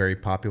necessarily very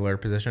popular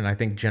position. I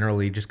think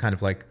generally just kind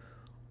of like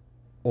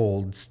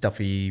old,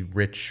 stuffy,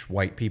 rich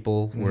white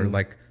people were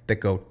like that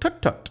go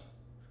tut tut,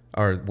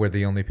 were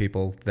the only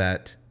people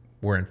that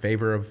were in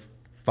favor of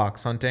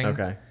fox hunting.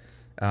 Okay.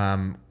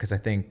 Because I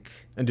think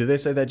And do they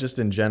say that just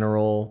in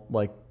general,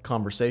 like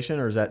conversation,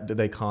 or do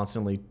they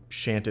constantly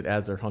chant it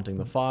as they're hunting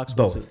the fox?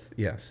 both,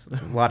 yes,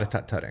 a lot of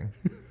tut tutting,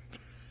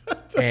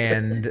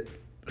 and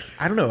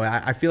I don't know.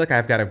 I feel like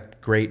I've got a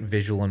great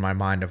visual in my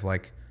mind of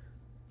like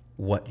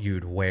what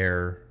you'd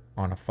wear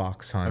on a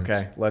fox hunt.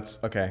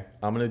 Okay,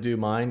 I'm gonna do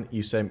mine.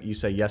 You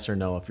say yes or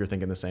no if you're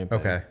thinking the same thing.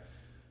 Okay.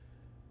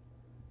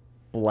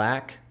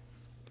 Black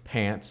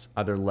pants,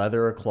 either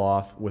leather or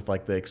cloth, with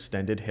like the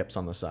extended hips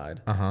on the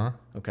side. Uh-huh.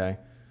 Okay.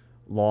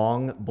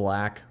 Long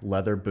black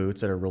leather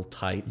boots that are real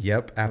tight.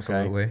 Yep,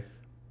 absolutely.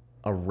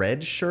 A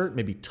red shirt,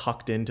 maybe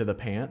tucked into the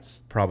pants.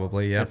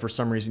 Probably, yeah. And for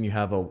some reason, you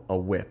have a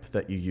whip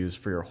that you use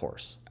for your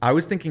horse. I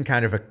was thinking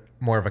kind of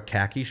more of a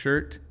khaki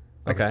shirt,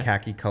 like a Okay.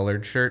 khaki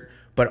colored shirt,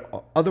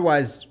 but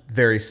otherwise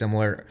very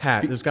similar.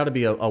 Hat. There's got to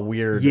be a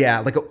weird. Yeah,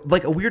 like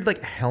a weird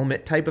like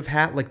helmet type of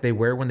hat, like they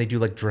wear when they do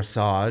like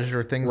dressage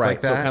or things Right.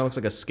 like that. So it kind of looks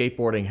like a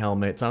skateboarding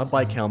helmet. It's not a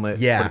bike helmet.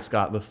 Yeah. But it's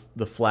got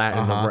the flat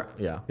and the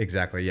yeah.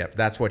 Exactly. Yep.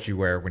 That's what you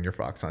wear when you're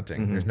fox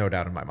hunting. There's no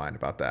doubt in my mind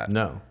about that.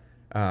 No.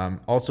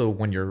 Also,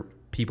 when you're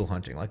people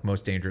hunting, like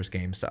Most Dangerous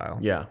Game style.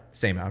 Yeah.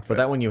 Same outfit. But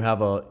that one you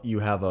have a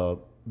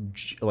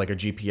like a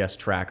GPS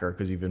tracker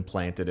because you've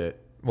implanted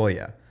it. Well,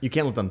 yeah, You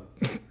can't let them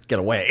get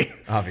away,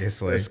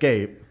 obviously.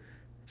 escape.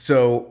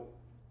 So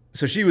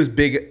she was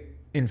big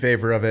in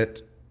favor of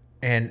it,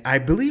 and I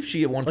believe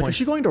she at one Like, point. is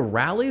she going to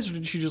rallies, or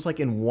did she just like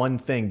in one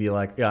thing be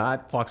like, yeah,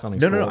 fox hunting?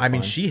 No. I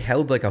mean, she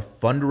held like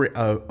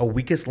a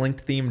Weakest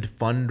Link themed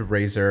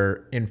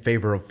fundraiser in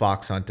favor of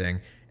fox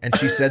hunting, and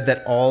she said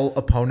that all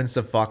opponents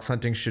of fox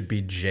hunting should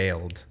be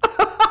jailed.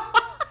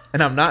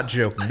 And I'm not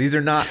joking. These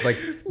are not like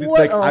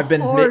I've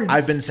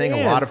been saying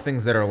a lot of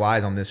things that are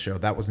lies on this show.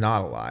 That was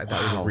not a lie.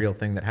 That was a real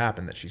thing that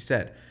happened that she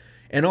said.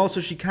 And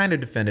also, she kind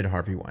of defended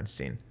Harvey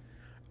Weinstein.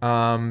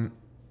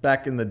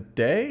 Back in the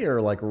day,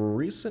 or like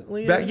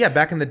recently?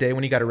 Back in the day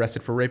when he got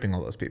arrested for raping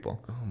all those people.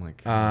 Oh my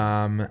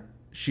god.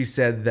 She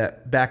said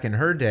that back in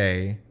her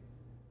day,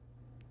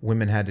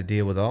 women had to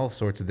deal with all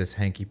sorts of this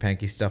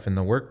hanky-panky stuff in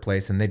the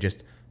workplace, and they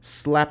just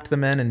slapped the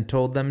men and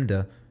told them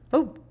to,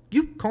 oh,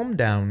 you calm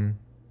down.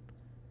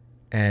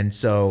 And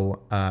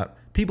so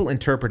people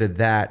interpreted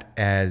that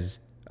as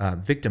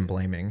victim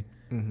blaming,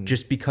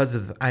 just because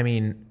of,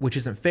 which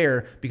isn't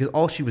fair, because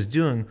all she was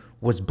doing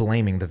was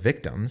blaming the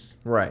victims.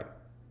 Right.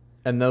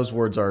 And those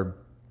words are.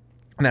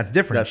 And that's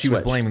different. That's She was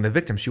switched. blaming the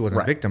victim. She wasn't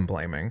Right. victim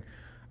blaming.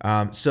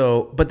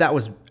 But that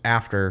was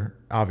after,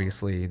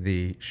 obviously,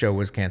 the show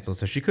was canceled,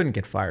 so she couldn't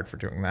get fired for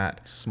doing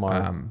that.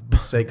 Smart.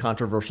 Say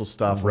controversial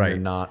stuff when Right. you're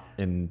not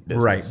in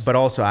business. Right. But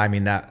also,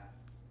 that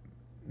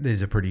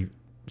is a pretty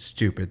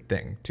stupid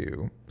thing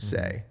to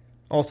say.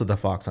 Also, the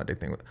fox hunting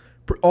thing.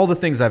 All the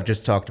things I've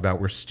just talked about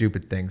were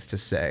stupid things to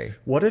say.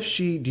 What if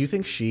do you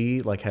think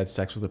she like had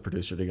sex with a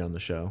producer to get on the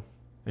show?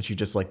 And she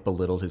just like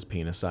belittled his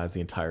penis size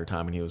the entire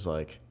time, and he was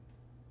like,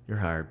 "You're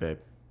hired, babe."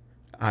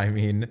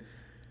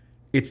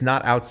 It's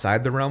not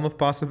outside the realm of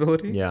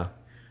possibility. Yeah.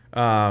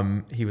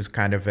 He was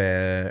kind of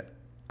a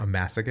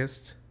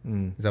masochist.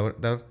 Is that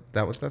what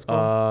that's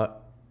called?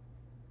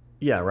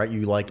 Yeah, right.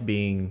 You like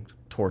being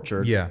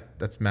tortured. Yeah,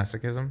 that's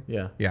masochism.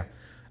 Yeah. Yeah.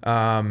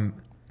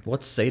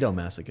 What's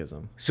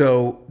sadomasochism?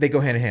 So they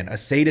go hand in hand. A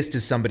sadist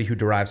is somebody who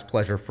derives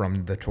pleasure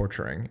from the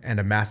torturing, and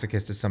a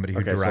masochist is somebody who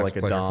Okay, so derives like a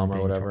pleasure dom from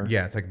or being whatever?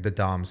 Yeah, it's like the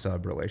dom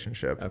sub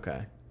relationship.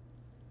 Okay.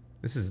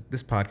 This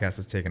podcast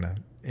has taken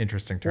an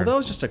interesting turn. Well, that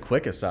was just a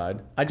quick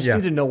aside. I just Yeah.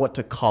 need to know what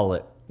to call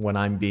it when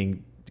I'm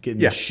getting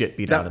the shit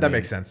beat out of me. That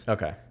makes sense.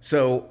 Okay.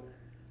 So,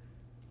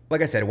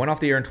 like I said, it went off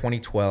the air in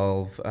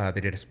 2012.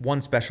 They did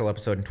one special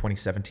episode in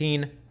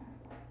 2017.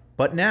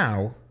 But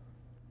now,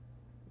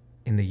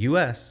 in the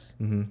U.S.,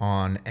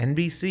 on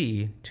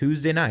NBC,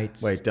 Tuesday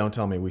nights. Wait, don't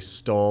tell me we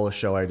stole a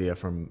show idea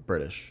from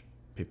British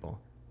people.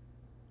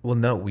 Well,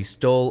 no, we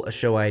stole a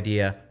show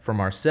idea from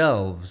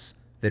ourselves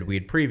that we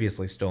had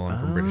previously stolen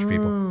from British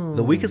people.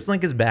 The Weakest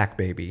Link is back,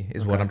 baby,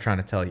 is what I'm trying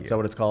to tell you. Is that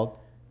what it's called?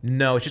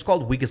 No, it's just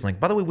called Weakest Link.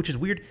 By the way, which is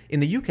weird. In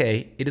the UK,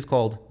 it is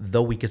called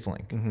The Weakest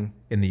Link.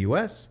 In the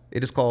US,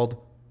 it is called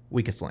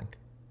Weakest Link.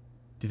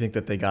 Do you think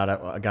that they got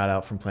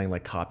out from playing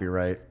like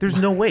copyright? There's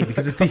no way,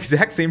 because it's the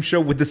exact same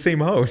show with the same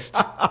host.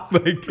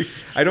 Like,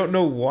 I don't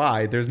know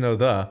why there's no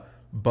the,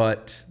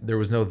 but there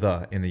was no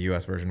the in the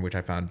US version, which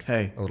I found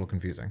a little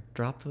confusing.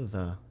 Drop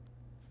the.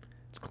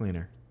 It's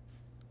cleaner.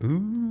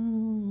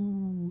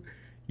 Ooh.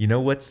 You know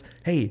what's...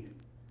 Hey,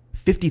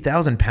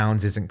 50,000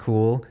 pounds isn't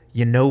cool.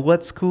 You know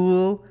what's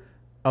cool?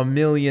 $1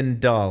 million.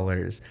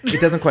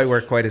 It doesn't quite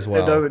work quite as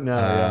well. It doesn't,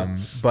 no.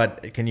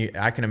 But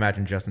I can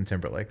imagine Justin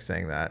Timberlake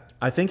saying that.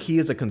 I think he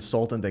is a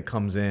consultant that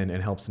comes in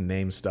and helps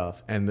name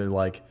stuff. And they're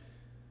like,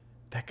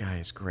 that guy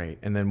is great.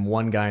 And then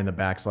one guy in the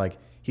back's like,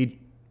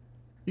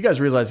 you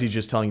guys realize he's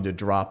just telling you to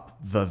drop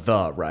the,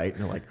 right?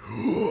 And they're like,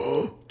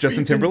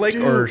 Justin Timberlake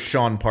or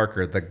Sean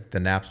Parker, the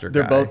Napster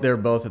guy? They're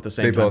both at the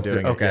same time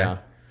doing it. Okay. Yeah.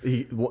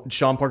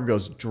 Sean Parker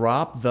goes,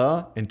 drop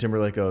the, and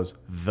Timberlake goes,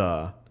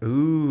 the.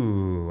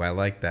 Ooh, I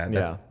like that.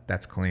 Yeah.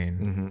 That's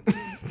clean.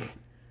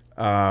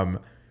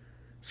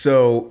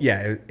 So,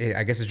 yeah,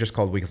 I guess it's just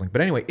called Weakest Link.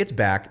 But anyway, it's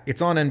back.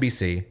 It's on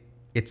NBC.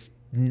 It's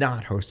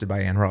not hosted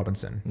by Ann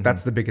Robinson.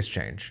 That's the biggest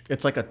change.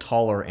 It's like a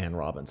taller Ann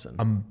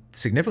Robinson.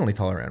 Significantly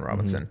taller Ann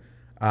Robinson.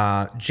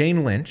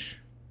 Jane Lynch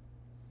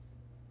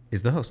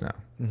is the host now.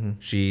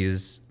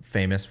 She's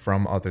famous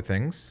from other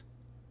things.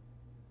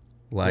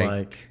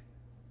 Like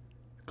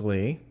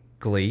Glee.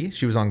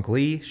 She was on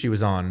Glee. She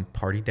was on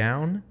Party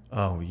Down.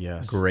 Oh,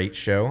 yes. Great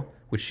show,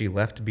 which she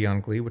left to be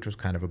on Glee, which was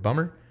kind of a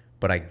bummer.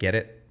 But I get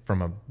it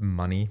from a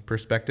money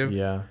perspective.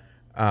 Yeah.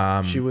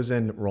 She was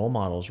in Role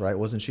Models, right?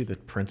 Wasn't she the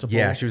principal?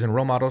 Yeah, she was in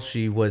Role Models.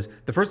 She was...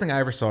 The first thing I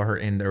ever saw her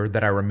in, or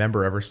that I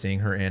remember ever seeing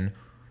her in,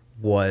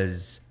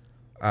 was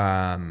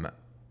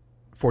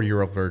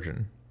 40-Year-Old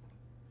Virgin.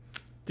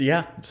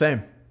 Yeah,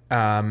 same.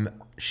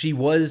 She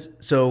was...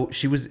 So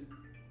she was...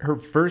 Her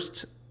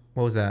first...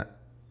 What was that?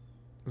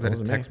 Was that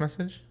a text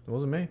message? It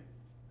wasn't me.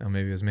 Oh,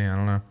 maybe it was me. I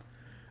don't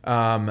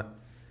know.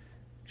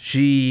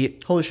 She...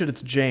 Holy shit,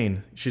 it's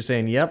Jane. She's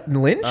saying, yep.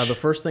 Lynch? The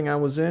first thing I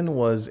was in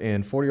was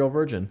in 40-Year-Old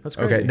Virgin. That's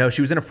crazy. Okay, no,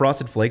 she was in a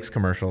Frosted Flakes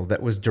commercial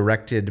that was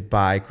directed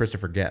by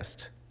Christopher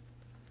Guest.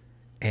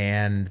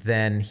 And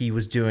then he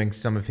was doing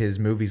some of his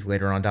movies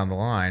later on down the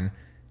line.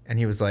 And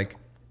he was like,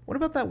 what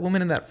about that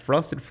woman in that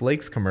Frosted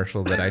Flakes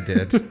commercial that I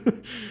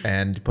did?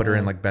 And put her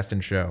in like Best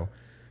in Show.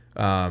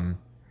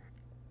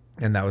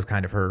 And that was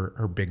kind of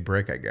her big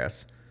break, I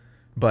guess.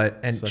 But,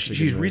 and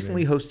she's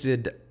recently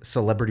hosted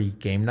Celebrity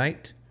Game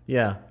Night.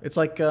 Yeah, it's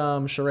like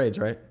charades,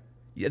 right?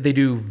 Yeah, they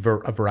do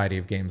a variety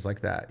of games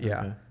like that. Yeah,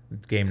 okay.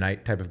 Game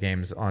night type of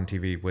games on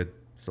TV with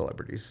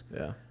celebrities.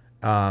 Yeah.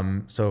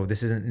 So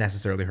this isn't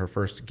necessarily her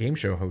first game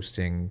show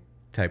hosting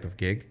type of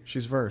gig.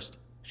 She's versed.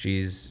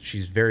 She's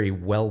very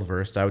well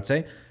versed, I would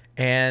say,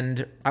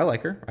 and I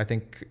like her. I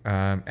think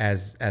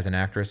as an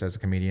actress, as a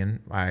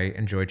comedian, I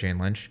enjoy Jane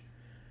Lynch,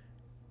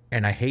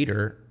 and I hate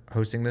her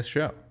hosting this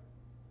show.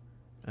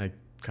 I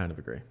kind of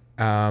agree.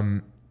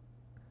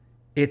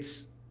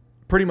 It's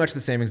pretty much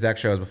the same exact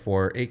show as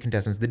before. 8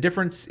 contestants. The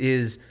difference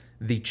is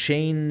the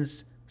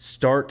chains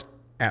start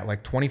at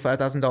like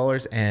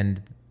 $25,000 and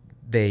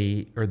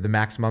the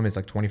maximum is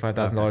like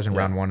 $25,000 in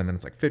round 1, and then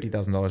it's like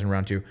 $50,000 in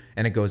round 2,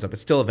 and it goes up. It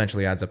still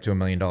eventually adds up to $1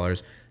 million.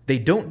 They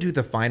don't do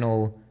the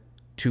final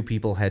 2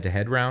 people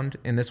head-to-head round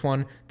in this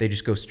one. They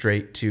just go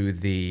straight to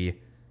the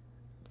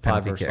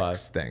penalty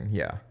kicks thing.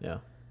 Yeah.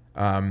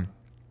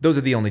 Those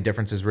are the only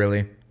differences,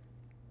 really,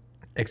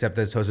 except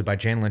that it's hosted by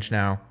Jane Lynch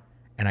now.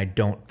 And I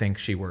don't think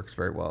she works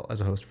very well as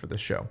a host for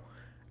this show.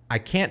 I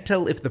can't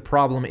tell if the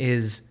problem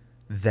is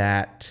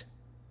that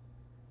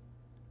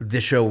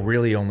this show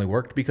really only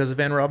worked because of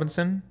Ann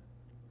Robinson,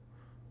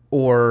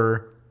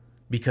 or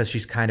because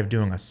she's kind of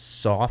doing a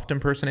soft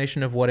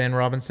impersonation of what Ann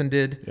Robinson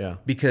did. Yeah.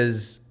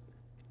 Because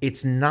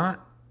it's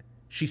not...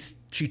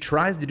 She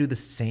tries to do the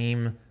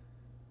same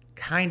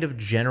kind of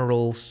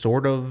general,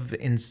 sort of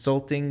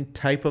insulting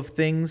type of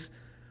things,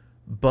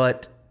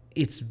 but...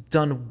 it's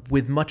done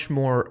with much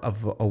more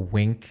of a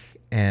wink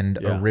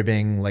and a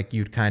ribbing, like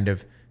you'd kind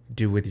of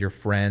do with your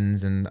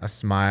friends, and a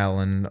smile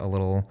and a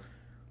little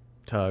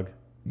tug.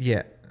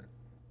 Yeah,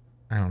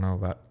 I don't know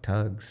about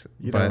tugs,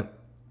 but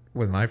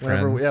with my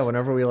friends,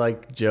 whenever we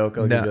like joke,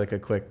 I'll give you like a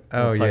quick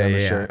tug on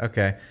the shirt.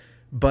 Okay,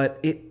 but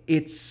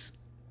it's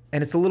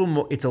a little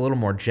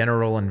more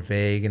general and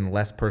vague and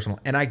less personal,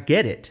 and I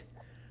get it.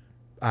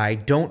 I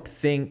don't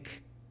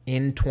think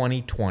in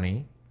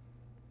 2020.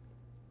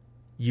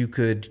 You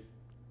could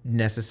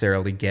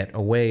necessarily get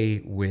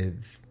away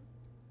with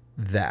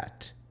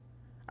that.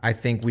 I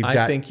think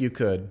I think you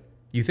could.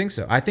 You think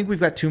so? I think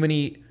we've got too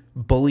many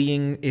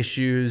bullying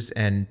issues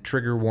and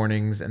trigger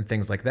warnings and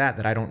things like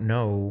that I don't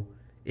know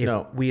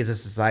if we as a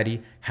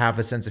society have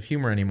a sense of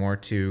humor anymore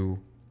to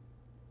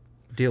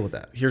deal with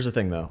that. Here's the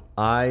thing, though.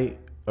 I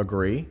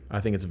agree. I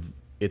think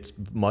it's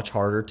much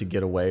harder to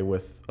get away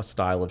with a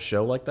style of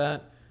show like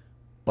that,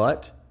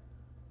 but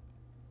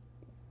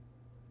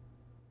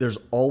there's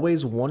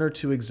always one or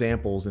two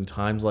examples in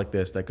times like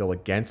this that go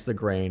against the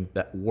grain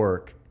that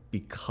work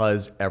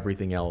because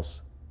everything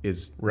else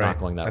is not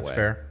going that way. That's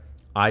fair.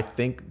 I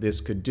think this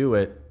could do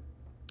it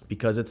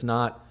because it's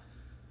not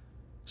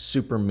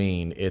super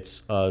mean.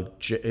 I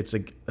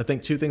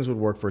think two things would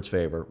work for its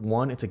favor.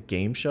 One, it's a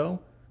game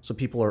show, so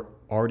people are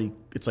already.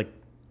 It's like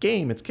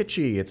game. It's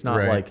kitschy. It's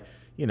not like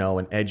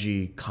an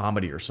edgy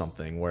comedy or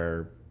something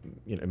where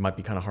it might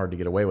be kind of hard to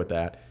get away with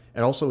that.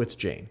 And also, it's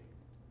Jane.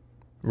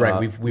 Right.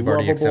 We've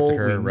already accepted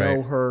her. We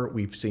know her.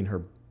 We've seen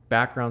her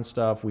background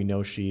stuff. We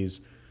know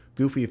she's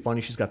goofy, funny.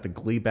 She's got the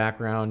Glee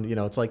background.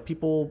 It's like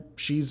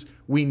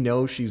we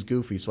know she's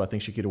goofy, so I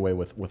think she could get away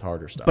with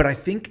harder stuff. But I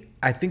think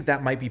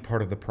that might be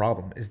part of the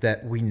problem is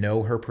that we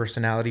know her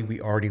personality. We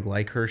already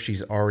like her.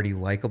 She's already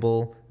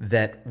likable.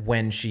 That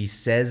when she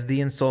says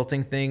the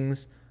insulting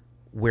things,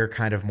 we're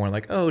kind of more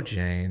like, oh,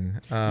 Jane.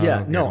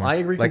 I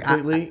agree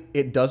completely.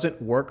 It doesn't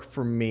work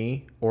for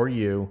me or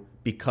you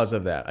because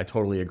of that. I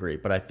totally agree.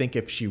 But I think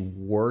if she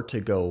were to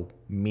go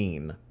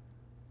mean,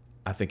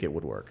 I think it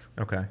would work.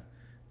 Okay.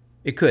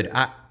 It could.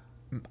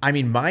 I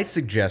mean, my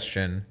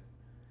suggestion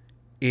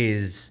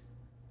is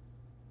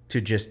to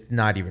just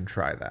not even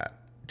try that.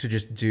 To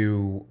just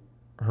do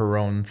her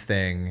own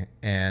thing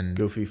and...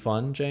 Goofy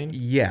fun, Jane?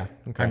 Yeah.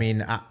 Okay. I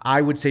mean,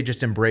 I would say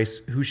just embrace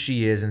who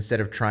she is instead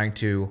of trying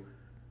to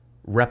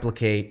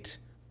replicate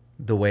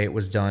the way it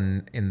was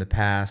done in the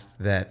past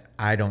that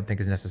I don't think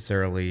is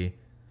necessarily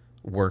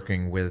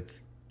working with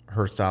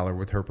her style or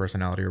with her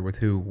personality or with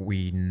who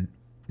we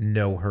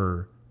know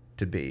her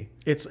to be.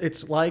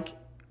 It's like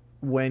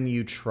when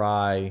you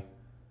try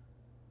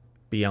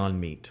Beyond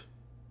Meat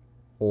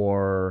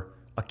or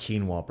a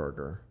quinoa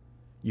burger.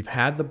 You've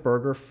had the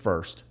burger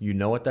first. You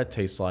know what that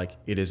tastes like.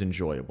 It is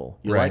enjoyable.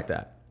 You like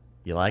that.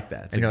 You like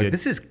that. It's and you're like,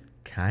 this is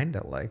kind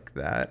of like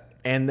that.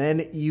 And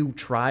then you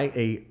try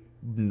a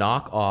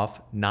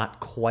knockoff,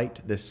 not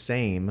quite the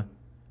same,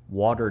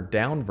 watered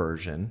down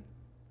version.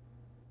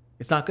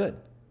 It's not good.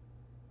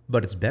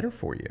 But it's better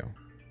for you.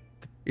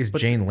 Is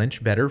Jane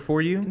Lynch better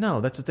for you? No,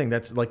 that's the thing.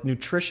 That's like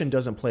nutrition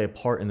doesn't play a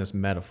part in this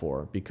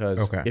metaphor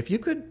because if you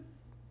could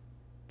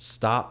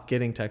stop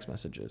getting text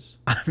messages.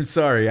 I'm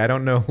sorry. I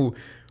don't know who.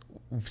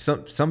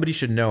 Somebody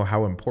should know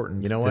how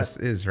important this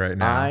is right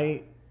now.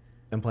 I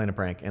am playing a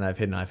prank and I've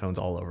hidden iPhones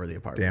all over the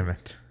apartment. Damn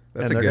it.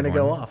 That's they're going to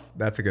go off.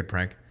 That's a good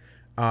prank.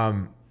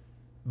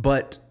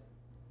 But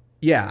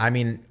yeah, I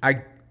mean,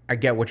 I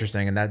get what you're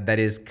saying. And that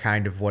is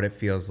kind of what it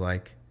feels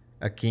like.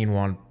 A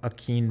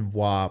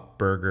quinoa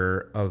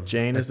burger of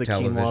Jane is the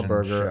quinoa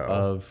burger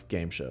of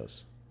game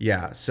shows.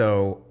 Yeah,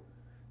 so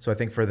I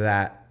think for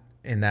that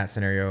in that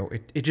scenario,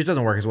 it just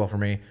doesn't work as well for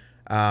me.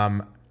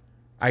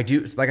 I do,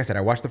 like I said,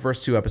 I watched the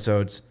first 2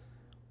 episodes.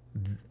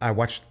 I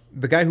watched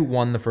the guy who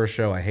won the first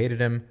show. I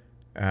hated him.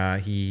 The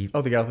guy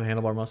with the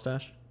handlebar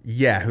mustache.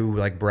 Yeah, who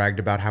like bragged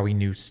about how he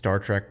knew Star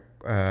Trek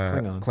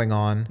Klingon.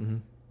 Mm-hmm.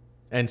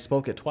 And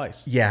spoke it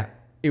twice. Yeah,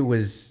 it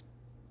was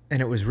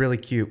really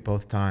cute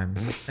both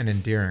times and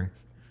endearing.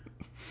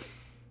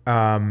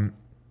 Didn't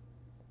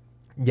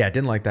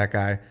like that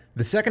guy.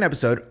 The second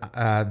episode,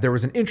 there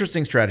was an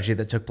interesting strategy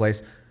that took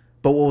place,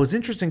 but what was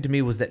interesting to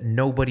me was that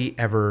nobody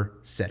ever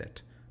said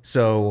it.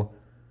 So,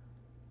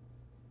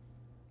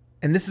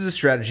 and this is a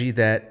strategy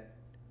that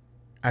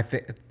I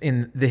think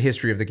in the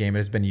history of the game it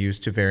has been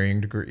used to varying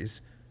degrees.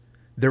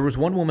 There was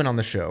one woman on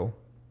the show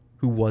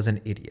who was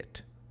an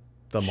idiot.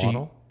 The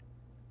model?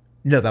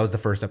 No, that was the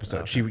first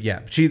episode.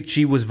 Okay.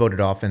 She was voted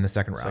off in the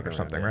second round or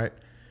something, right?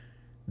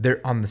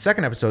 There on the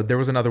second episode, there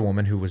was another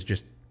woman who was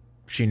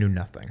she knew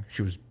nothing.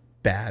 She was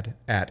bad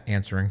at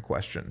answering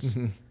questions.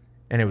 Mm-hmm.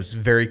 And it was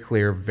very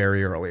clear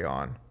very early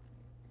on.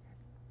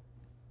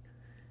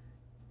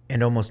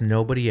 And almost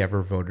nobody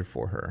ever voted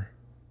for her.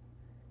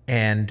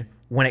 And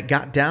when it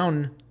got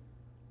down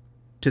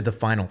to the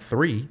final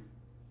 3,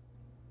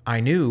 I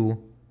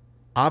knew,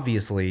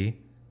 obviously,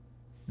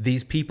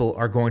 these people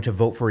are going to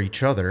vote for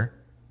each other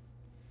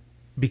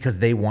because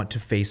they want to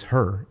face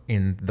her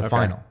in the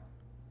final.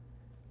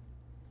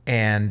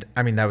 And,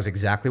 I mean, that was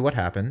exactly what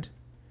happened.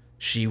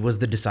 She was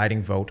the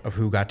deciding vote of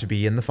who got to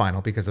be in the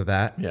final because of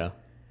that. Yeah.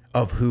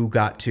 Of who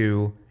got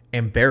to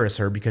embarrass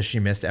her because she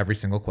missed every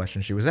single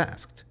question she was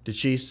asked. Did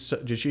she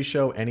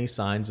show any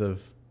signs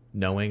of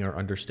knowing or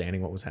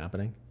understanding what was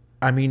happening?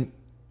 I mean,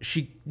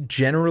 she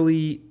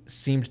generally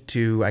seemed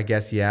to, I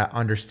guess,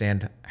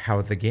 understand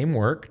how the game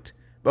worked.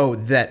 Oh,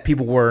 that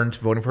people weren't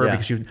voting for her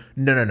because she was...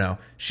 No.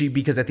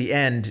 Because at the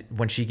end,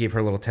 when she gave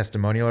her little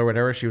testimonial or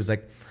whatever, she was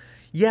like,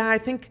 yeah, I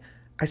think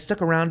I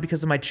stuck around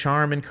because of my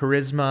charm and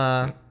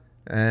charisma.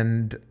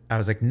 And I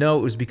was like, no,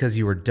 it was because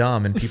you were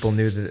dumb and people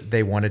knew that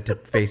they wanted to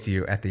face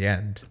you at the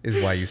end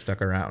is why you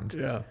stuck around.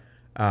 Yeah.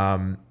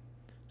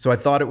 So I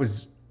thought it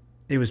was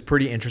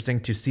pretty interesting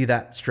to see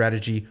that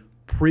strategy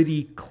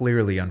pretty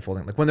clearly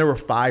unfolding. Like when there were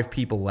 5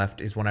 people left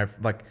is when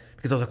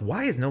because I was like,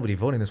 why is nobody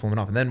voting this woman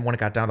off? And then when it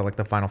got down to like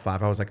the final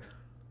 5, I was like,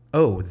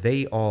 oh,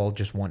 they all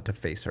just want to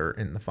face her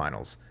in the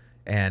finals.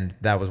 And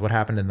that was what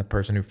happened. And the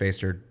person who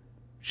faced her,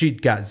 she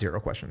got 0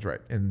 questions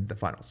right in the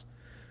finals.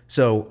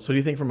 So do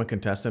you think from a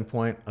contestant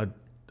point,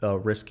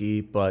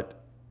 risky but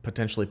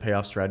potentially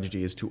payoff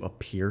strategy is to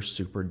appear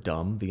super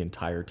dumb the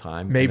entire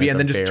time. Maybe, and at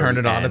then the just turn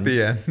it very on at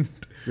the end.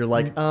 You're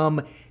like,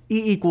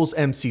 E equals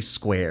MC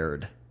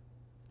squared.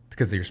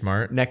 Because you're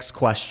smart. Next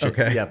question.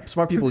 Okay. Yeah,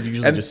 smart people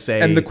usually just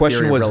say. And the question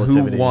theory of was, who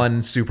relativity.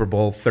 won Super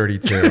Bowl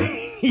 32?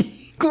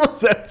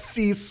 Equals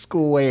MC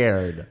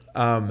squared.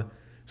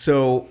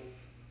 So,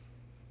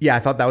 yeah, I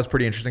thought that was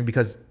pretty interesting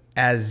because,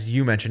 as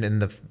you mentioned in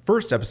the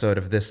first episode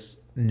of this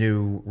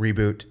new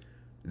reboot,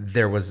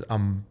 there was a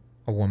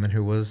woman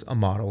who was a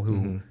model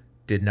who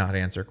did not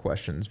answer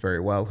questions very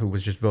well, who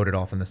was just voted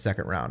off in the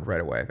second round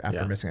right away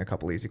after missing a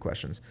couple easy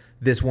questions.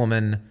 This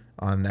woman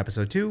on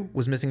episode 2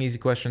 was missing easy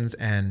questions,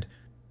 and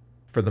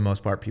for the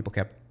most part, people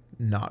kept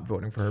not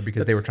voting for her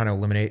because they were trying to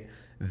eliminate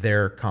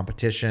their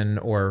competition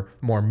or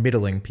more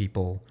middling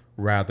people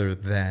rather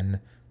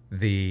than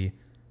the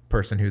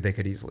person who they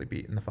could easily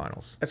beat in the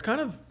finals. It's kind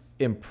of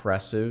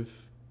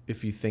impressive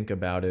if you think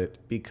about it,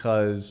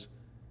 because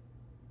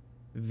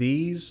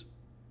these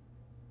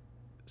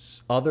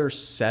other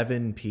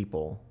 7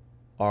 people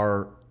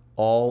are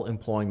all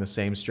employing the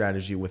same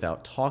strategy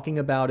without talking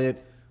about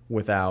it,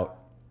 without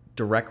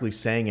directly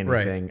saying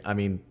anything. Right. I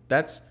mean,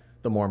 that's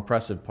the more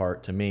impressive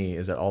part to me,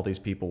 is that all these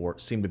people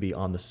seem to be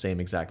on the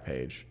same exact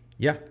page.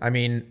 Yeah, I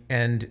mean,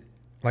 and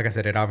like I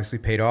said, it obviously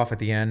paid off at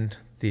the end.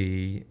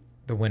 The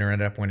winner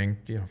ended up winning,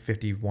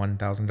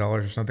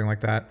 $51,000 or something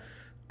like that,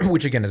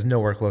 which again is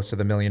nowhere close to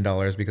the $1 million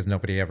because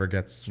nobody ever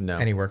gets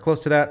anywhere close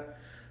to that.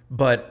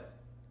 But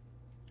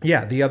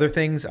yeah, the other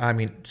things, I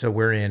mean, so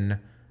we're in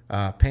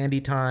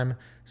Pandy time,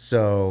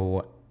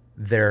 so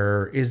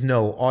there is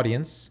no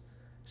audience,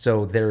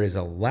 so there is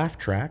a laugh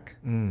track.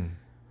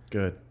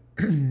 Good.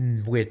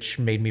 Which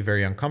made me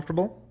very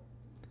uncomfortable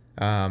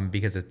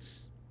because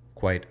it's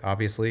quite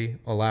obviously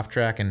a laugh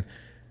track. And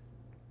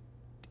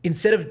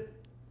instead of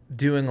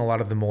doing a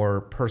lot of the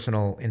more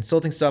personal,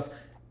 insulting stuff,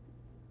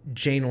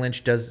 Jane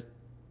Lynch does,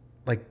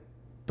 like,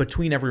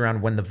 between every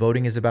round when the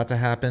voting is about to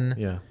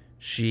happen,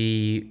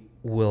 she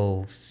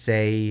will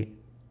say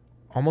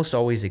almost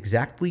always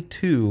exactly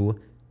 2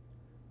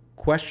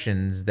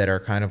 questions that are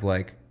kind of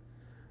like,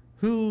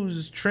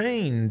 whose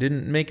train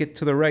didn't make it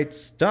to the right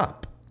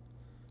stop?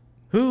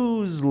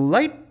 Whose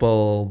light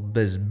bulb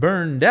is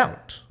burned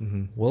out?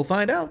 We'll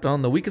find out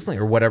on the weakest link,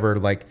 or whatever,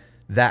 like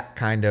that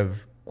kind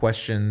of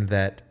question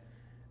that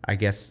I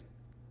guess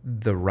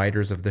the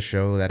writers of the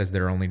show, that is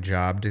their only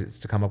job, is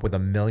to come up with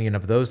 1 million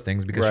of those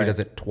things because she does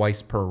it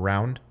twice per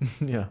round.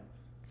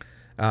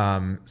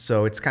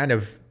 So it's kind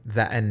of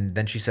that, and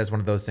then she says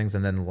one of those things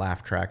and then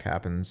laugh track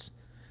happens.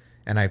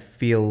 And I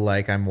feel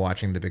like I'm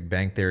watching The Big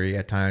Bang Theory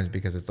at times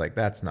because it's like,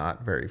 that's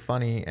not very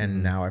funny.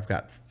 And now I've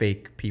got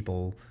fake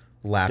people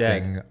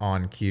laughing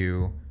on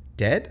cue.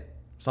 Dead?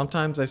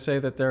 Sometimes I say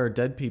that there are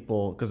dead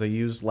people because they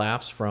use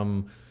laughs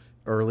from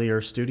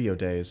earlier studio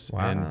days.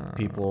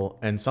 Wow.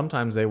 And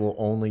sometimes they will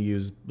only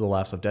use the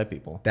laughs of dead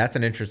people. That's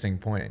an interesting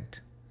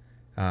point.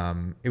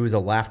 It was a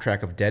laugh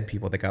track of dead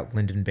people that got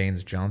Lyndon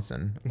Baines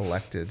Johnson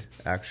elected,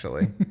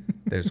 actually.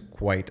 There's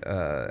quite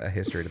a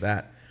history to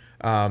that.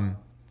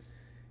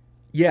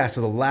 Yeah,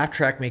 so the laugh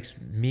track makes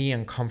me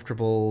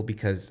uncomfortable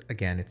because,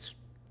 again, it's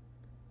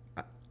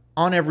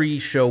on every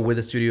show with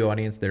a studio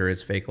audience, there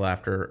is fake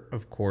laughter,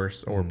 of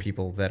course, or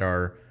people that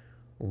are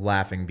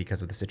laughing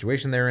because of the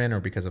situation they're in or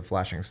because of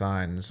flashing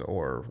signs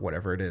or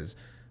whatever it is.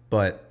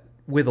 But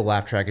with a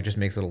laugh track, it just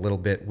makes it a little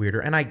bit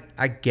weirder. And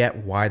I get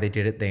why they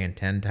did it. They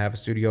intend to have a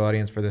studio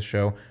audience for this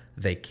show.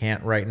 They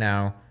can't right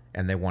now,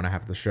 and they want to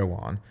have the show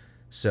on.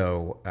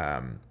 So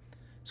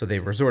so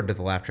they've resorted to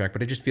the laugh track,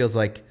 but it just feels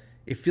like,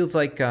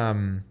 I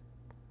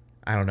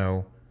don't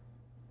know,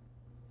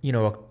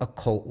 a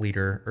cult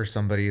leader or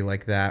somebody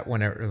like that.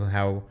 Whenever,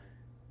 how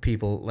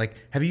people like,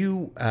 have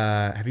you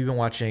been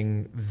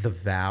watching The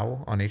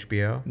Vow on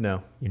HBO?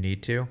 No. You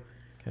need to.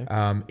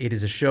 Okay. It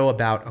is a show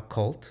about a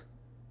cult.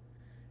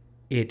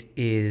 It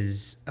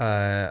is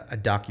a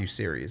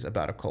docu-series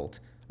about a cult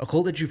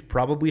that you've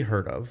probably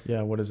heard of.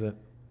 Yeah. What is it?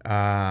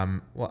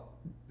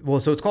 Well,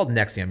 so it's called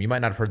NXIVM. You might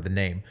not have heard the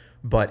name,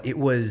 but it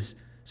was,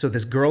 so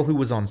this girl who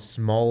was on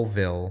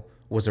Smallville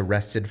was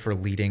arrested for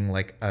leading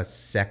like a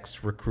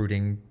sex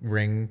recruiting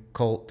ring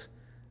cult,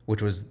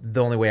 which was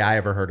the only way I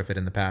ever heard of it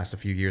in the past, a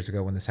few years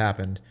ago when this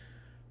happened.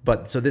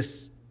 But so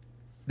this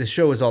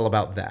show is all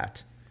about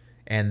that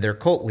and their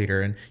cult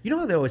leader. And you know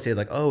how they always say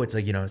like, oh, it's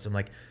like, some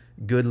like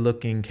good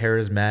looking,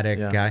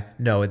 charismatic guy.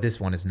 No, this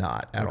one is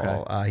not at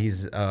all.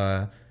 He's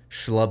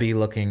schlubby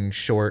looking,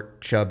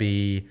 short,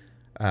 chubby,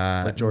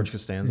 Like George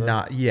Costanza?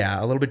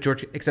 A little bit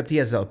George, except he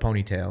has a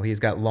ponytail. He's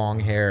got long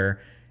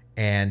hair,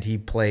 and he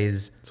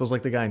plays. So it's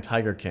like the guy in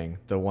Tiger King,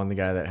 the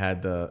guy that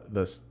had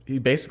he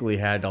basically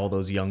had all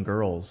those young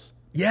girls.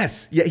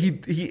 Yes, yeah,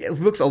 he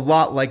looks a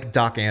lot like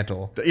Doc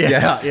Antle. Yeah,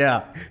 yes.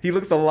 yeah. He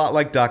looks a lot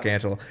like Doc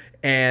Antle,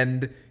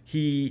 and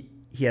he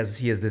has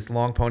this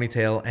long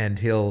ponytail, and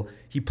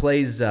he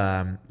plays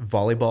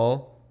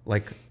volleyball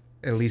like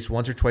at least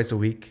once or twice a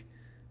week.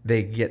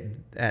 They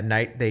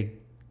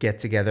get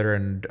together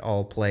and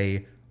all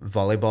play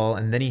volleyball,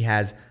 and then he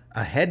has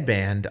a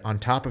headband on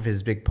top of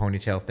his big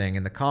ponytail thing,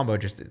 and the combo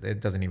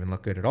it doesn't even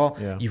look good at all.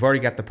 Yeah. You've already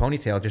got the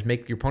ponytail. Just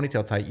make your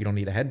ponytail tight. You don't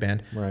need a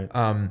headband. Right.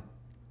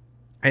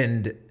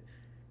 And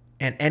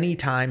any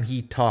time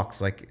he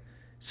talks, like,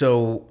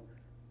 so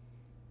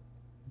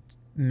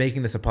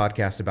making this a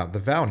podcast about The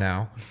Vow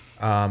now,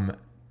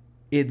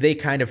 they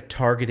kind of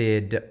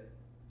targeted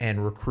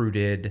and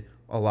recruited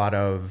a lot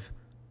of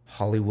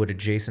Hollywood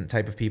adjacent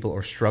type of people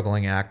or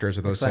struggling actors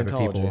or those type of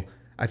people.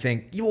 I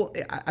think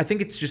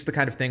it's just the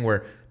kind of thing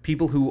where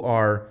people who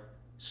are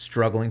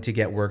struggling to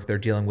get work, they're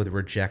dealing with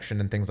rejection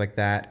and things like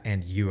that,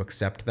 and you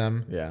accept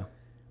them. Yeah.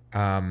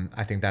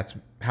 I think that's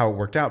how it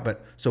worked out.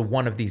 But so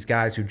one of these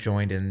guys who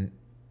joined in,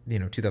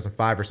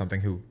 2005 or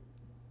something, who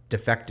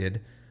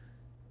defected,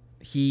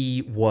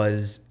 he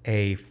was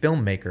a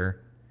filmmaker.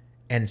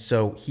 And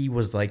so he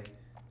was like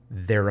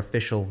their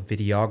official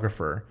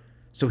videographer.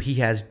 So he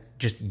has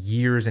just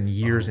years and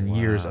years and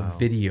years of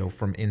video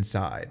from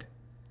inside.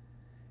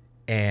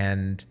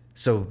 And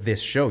so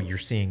this show, you're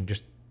seeing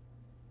just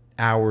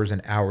hours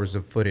and hours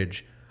of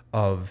footage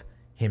of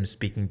him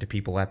speaking to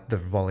people at the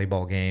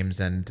volleyball games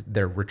and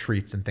their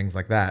retreats and things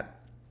like that.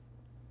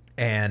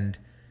 And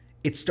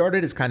it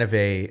started as kind of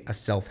a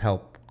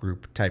self-help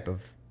group type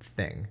of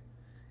thing.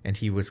 And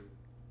he was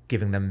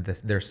giving them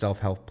their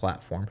self-help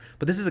platform.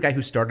 But this is a guy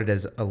who started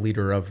as a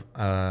leader of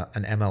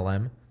an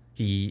MLM.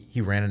 He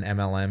ran an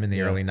MLM in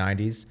the early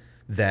 90s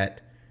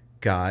that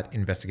got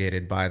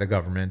investigated by the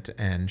government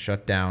and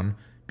shut down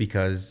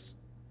because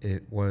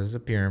it was a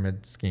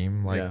pyramid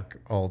scheme, like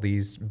all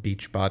these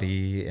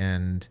Beachbody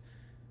and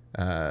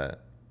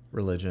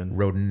religion,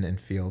 Roden and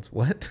Fields.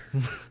 What?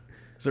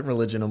 Isn't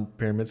religion a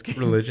pyramid scheme?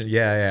 Religion,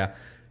 yeah.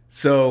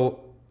 So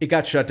it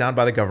got shut down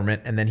by the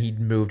government, and then he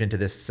moved into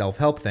this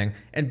self-help thing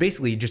and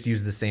basically just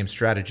used the same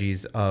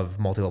strategies of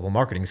multi-level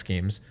marketing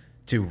schemes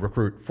to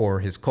recruit for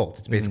his cult.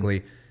 It's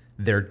basically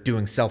they're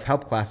doing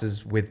self-help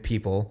classes with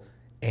people,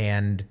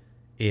 and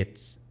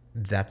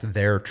that's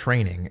their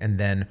training. And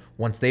then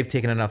once they've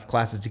taken enough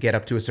classes to get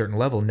up to a certain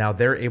level, now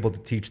they're able to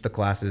teach the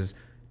classes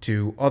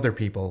to other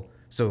people.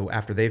 So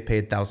after they've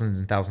paid thousands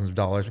and thousands of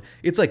dollars,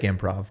 it's like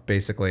improv,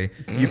 basically.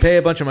 You pay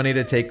a bunch of money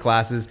to take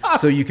classes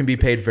so you can be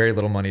paid very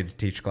little money to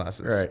teach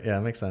classes. Right. Yeah,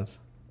 that makes sense.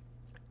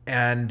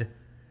 And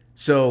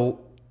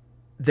so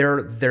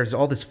there's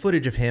all this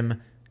footage of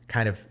him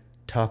kind of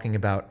talking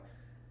about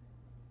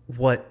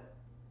what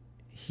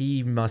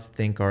he must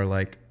think are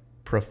like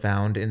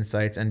profound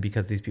insights, and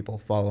because these people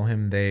follow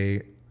him,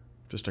 they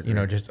just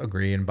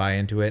agree and buy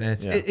into it. And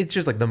it's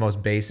just like the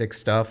most basic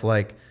stuff,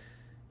 like,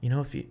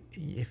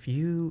 if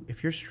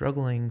you're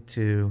struggling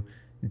to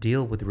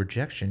deal with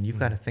rejection, you've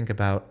got to think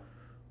about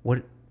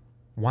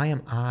why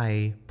am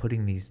I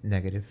putting these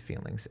negative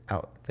feelings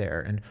out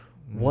there, and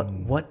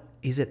what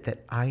is it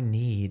that I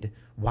need?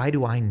 Why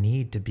do I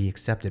need to be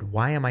accepted?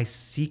 Why am I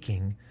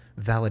seeking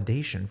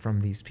validation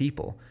from these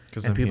people?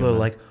 And people are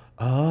like,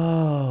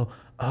 oh,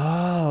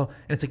 and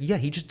it's like, yeah,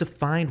 he just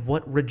defined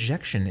what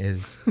rejection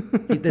is.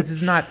 This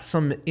is not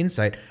some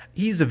insight.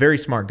 He's a very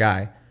smart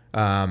guy.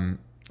 I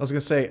was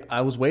going to say,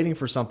 I was waiting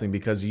for something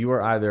because you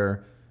are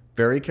either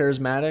very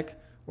charismatic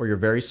or you're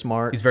very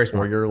smart. He's very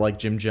smart. Or you're like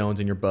Jim Jones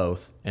and you're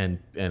both, and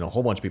a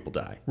whole bunch of people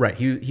die. Right.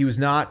 He was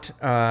not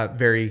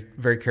very,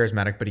 very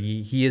charismatic, but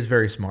he is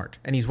very smart.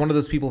 And he's one of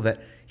those people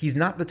that he's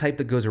not the type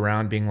that goes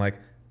around being like,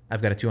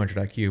 I've got a 200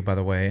 IQ, by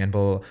the way, and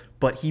blah, blah, blah.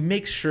 But he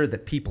makes sure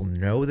that people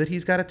know that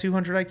he's got a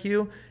 200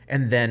 IQ.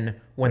 And then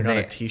when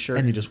a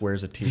t-shirt, he just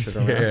wears a t-shirt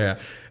around.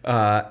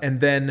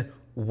 And then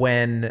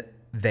when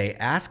they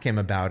ask him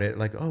about it,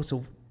 like, oh,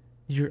 so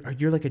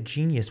you're like a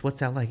genius.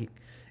 What's that like?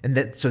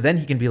 And so then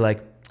he can be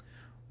like,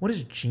 what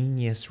does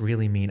genius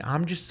really mean?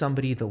 I'm just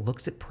somebody that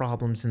looks at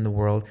problems in the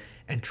world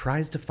and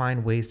tries to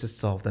find ways to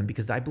solve them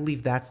because I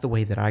believe that's the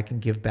way that I can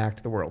give back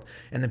to the world.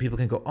 And then people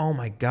can go, oh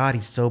my God,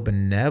 he's so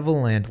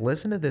benevolent.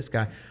 Listen to this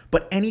guy.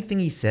 But anything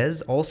he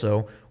says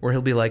also, where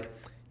he'll be like,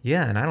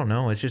 yeah, and I don't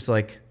know. It's just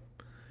like,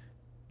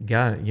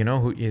 God, you're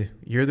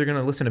either going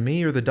to listen to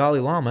me or the Dalai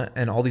Lama.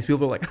 And all these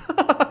people are like,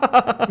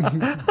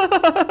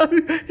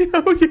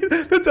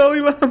 the Dalai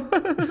Lama.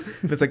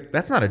 And it's like,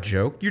 that's not a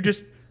joke. You're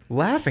just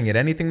laughing at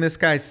anything this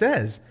guy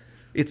says.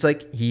 It's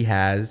like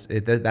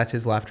that's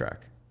his laugh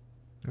track.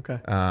 Okay.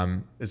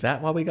 Is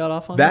that why we got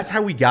off on that's that?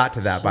 How we got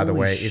to that, by the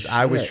way, is shit.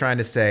 I was trying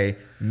to say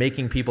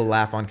making people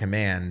laugh on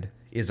command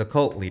is a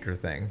cult leader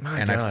thing. My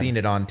and God. I've seen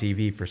it on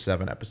TV for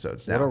 7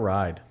 episodes now. What a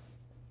ride.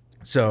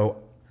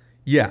 So,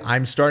 yeah,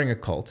 I'm starting a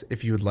cult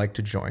if you would like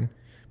to join,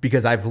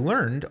 because I've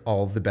learned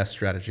all the best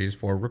strategies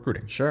for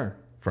recruiting. Sure.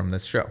 From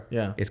this show.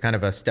 Yeah. It's kind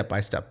of a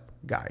step-by-step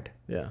guide.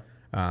 Yeah.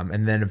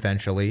 And then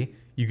eventually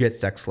you get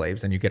sex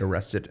slaves and you get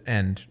arrested,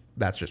 and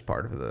that's just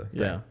part of the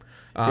thing.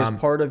 Is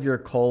part of your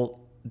cult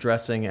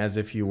dressing as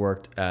if you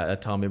worked at a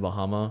Tommy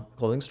Bahama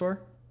clothing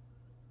store?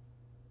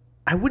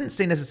 I wouldn't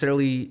say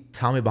necessarily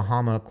Tommy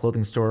Bahama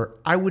clothing store.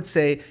 I would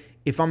say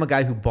if I'm a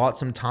guy who bought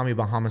some Tommy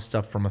Bahama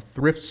stuff from a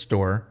thrift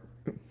store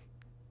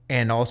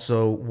and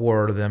also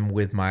wore them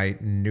with my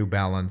New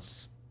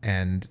Balance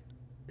and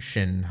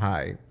shin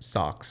high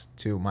socks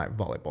to my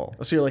volleyball.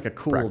 So you're like a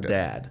cool practice.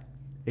 dad.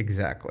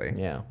 Exactly.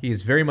 Yeah. He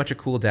is very much a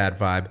cool dad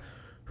vibe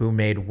who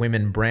made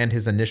women brand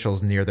his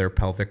initials near their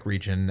pelvic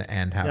region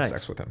and have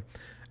sex with him.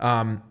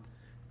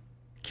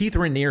 Keith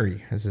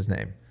Raniere is his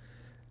name.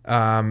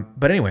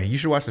 But anyway, you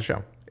should watch the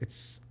show.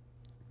 It's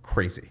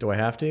crazy. Do I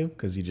have to?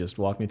 Because you just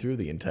walked me through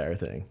the entire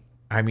thing.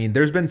 I mean,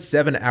 there's been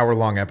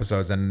 7-hour-long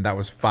episodes, and that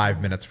was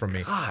 5 minutes from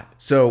me. God.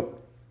 So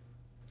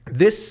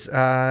this,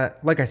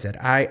 like I said,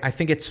 I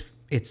think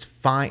it's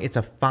fine. It's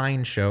a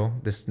fine show,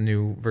 this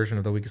new version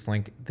of The Weakest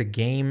Link. The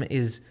game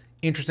is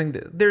interesting.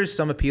 There's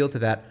some appeal to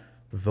that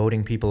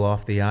voting people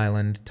off the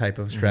island type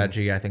of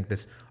strategy. I think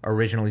this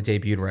originally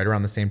debuted right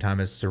around the same time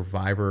as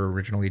Survivor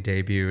originally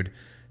debuted.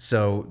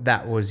 So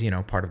that was,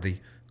 part of the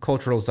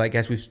cultural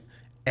zeitgeist.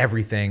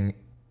 Everything,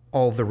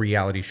 all the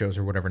reality shows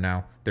or whatever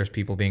now, there's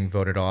people being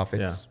voted off.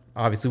 It's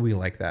obviously we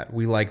like that.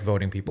 We like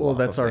voting people off.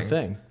 Well, that's of our things.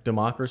 thing.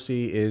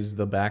 Democracy is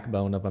the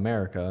backbone of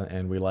America,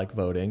 and we like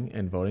voting,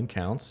 and voting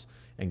counts.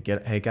 And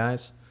hey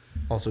guys,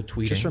 Also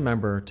tweeting. just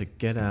remember to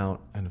get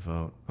out and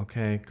vote,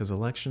 okay? Because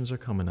elections are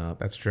coming up.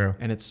 That's true.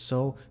 And it's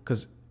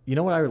because you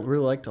know what I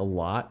really liked a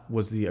lot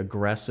was the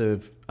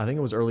aggressive, I think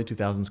it was early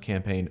 2000s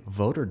campaign,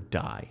 vote or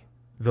die.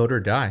 Vote or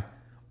die.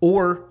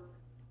 Or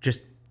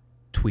just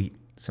tweet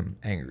some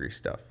angry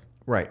stuff.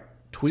 Right.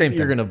 Tweet Same that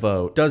you're thing. going to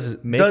vote.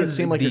 Make it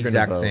seem like the you're going to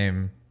exact vote.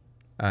 same.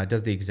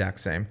 Does the exact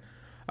same.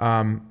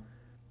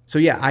 So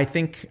yeah, I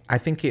think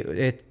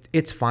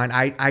it's fine.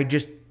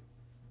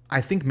 I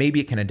think maybe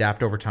it can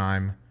adapt over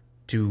time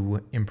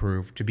to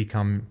improve, to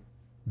become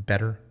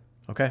better.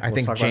 Okay. I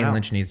think Jane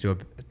Lynch needs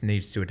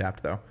to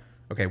adapt though.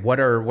 Okay, what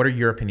are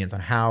your opinions on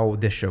how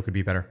this show could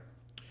be better?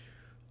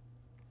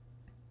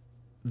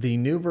 The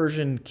new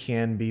version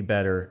can be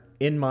better,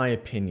 in my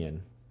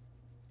opinion,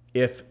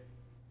 if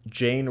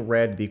Jane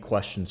read the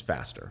questions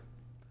faster.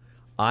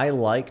 I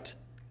liked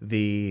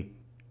the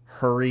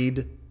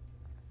hurried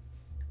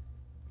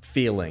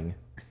feeling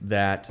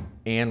that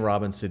Anne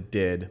Robinson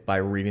did by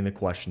reading the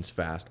questions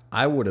fast.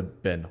 I would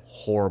have been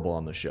horrible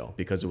on the show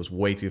because it was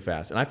way too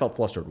fast, and I felt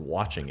flustered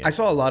watching it. I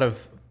saw a lot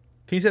of.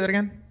 Can you say that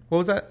again? What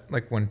was that?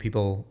 Like when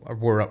people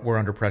were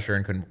under pressure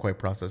and couldn't quite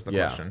process the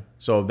question.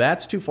 So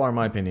that's too far in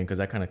my opinion because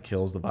that kind of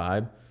kills the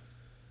vibe.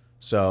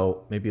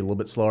 So maybe a little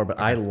bit slower,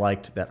 but I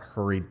liked that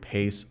hurried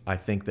pace. I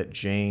think that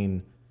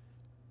Jane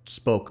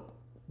spoke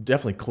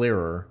definitely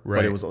clearer, but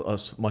Right. it was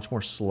a much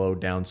more slowed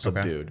down,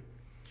 subdued.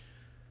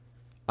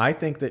 I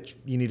think that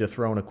you need to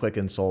throw in a quick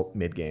insult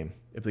mid-game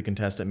if the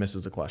contestant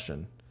misses a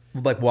question.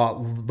 Like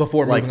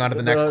before moving on to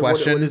the next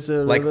question, what is,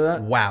 like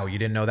that? wow, you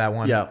didn't know that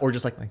one. Yeah, or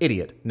just like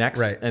idiot next,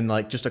 Right. and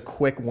like just a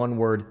quick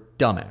one-word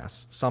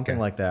dumbass, something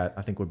like that.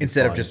 I think would be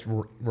Instead of fun. just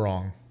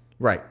wrong.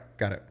 right.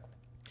 Got it.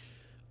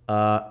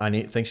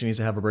 Think she needs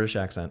to have a British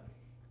accent.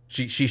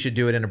 She should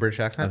do it in a British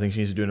accent. I think she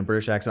needs to do it in a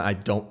British accent. I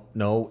don't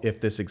know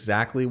if this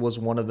exactly was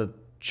one of the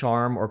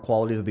charm or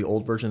qualities of the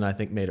old version I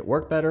think made it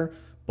work better,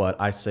 but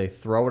I say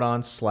throw it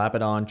on, slap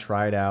it on,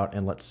 try it out,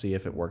 and let's see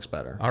if it works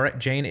better. All right,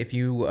 Jane, if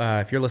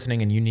you're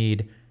listening and you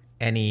need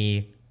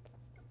any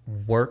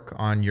work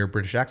on your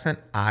British accent,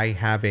 I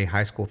have a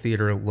high school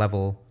theater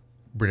level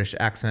British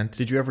accent.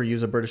 Did you ever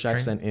use a British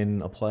accent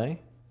in a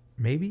play?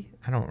 Maybe?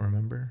 I don't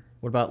remember.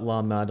 What about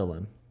La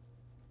Madeleine?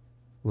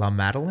 La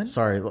Madeleine?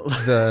 Sorry.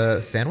 The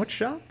sandwich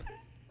shop?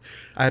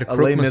 I had a Les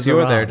croque monsieur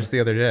Miserables. there just the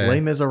other day. Les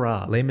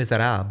Miserables. Les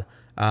Miserables.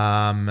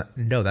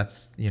 No,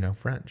 that's,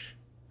 French.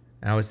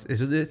 And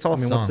it's all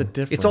sung. what's the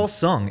difference? It's all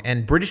sung,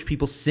 and British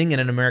people sing in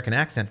an American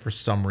accent for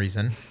some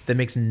reason that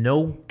makes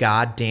no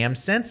goddamn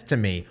sense to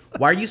me.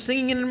 Why are you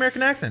singing in an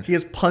American accent? He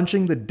is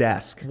punching the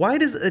desk. Why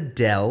does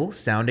Adele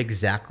sound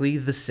exactly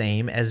the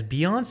same as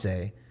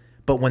Beyonce?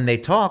 But when they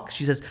talk,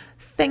 she says,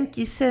 "Thank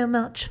you so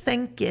much,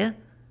 thank you,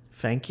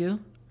 Thank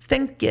you.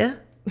 thank you."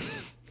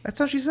 That's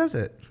how she says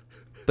it.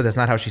 But that's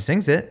not how she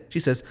sings it. She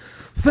says,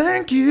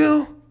 "Thank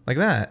you," like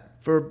that.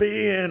 For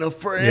being a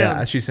friend.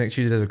 Yeah, she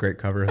does a great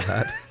cover of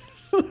that.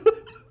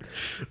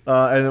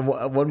 And then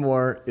one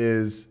more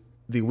is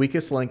the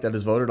weakest link that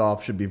is voted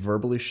off should be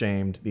verbally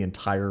shamed the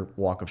entire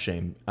walk of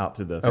shame out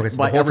through the thing. Okay, so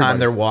By the whole time everybody.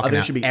 they're walking I think it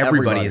out, should be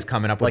everybody is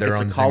coming up with like their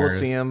it's own a zingers.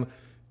 coliseum,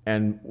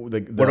 and What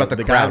about the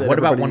guy crowd? that What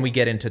about everybody- when we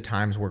get into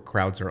times where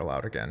crowds are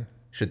allowed again?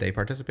 Should they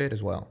participate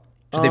as well?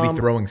 Should they be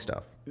throwing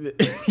stuff?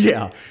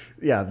 yeah,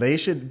 they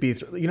should be.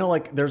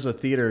 Like there's a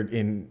theater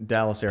in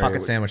Dallas area,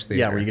 Pocket Sandwich Yeah,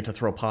 Theater. where you get to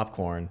throw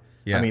popcorn.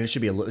 Yeah. I mean, it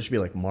should be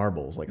like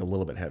marbles, like a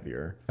little bit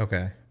heavier,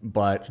 Okay,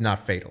 but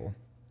not fatal.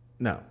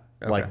 no,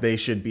 Okay. like they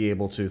should be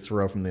able to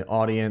throw from the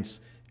audience,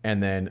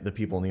 and then the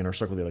people in the inner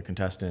circle, the other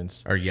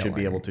contestants, Are should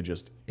be yelling, able to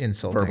just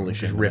insulting, verbally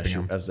just shame ripping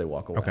them them. as they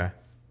walk away. Okay,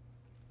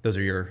 those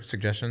are your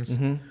suggestions.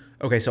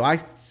 Okay, so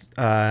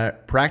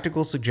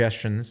practical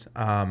suggestions.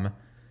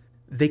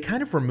 They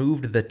kind of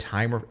removed the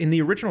timer. In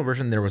the original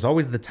version, there was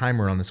always the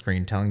timer on the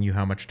screen telling you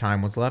how much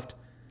time was left.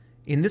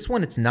 In this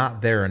one, it's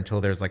not there until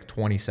there's like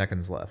 20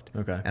 seconds left.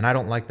 Okay. And I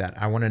don't like that.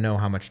 I want to know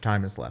how much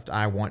time is left.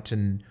 I want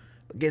to,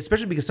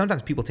 especially because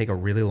sometimes people take a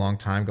really long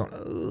time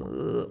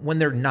going, when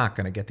they're not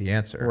going to get the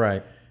answer.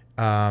 Right.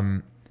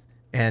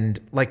 And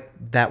like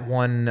that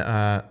one,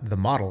 the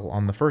model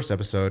on the first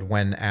episode,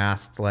 when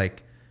asked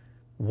like,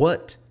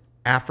 what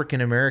African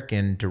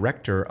American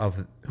director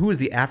of who is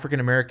the African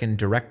American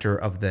director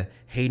of the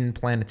Hayden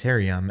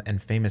Planetarium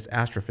and famous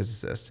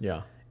astrophysicist?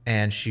 Yeah.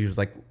 And she was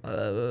like,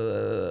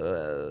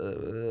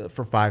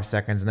 for 5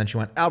 seconds, and then she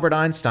went, Albert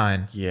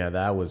Einstein. Yeah,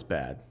 that was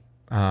bad.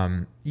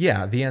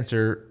 Yeah, the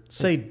answer,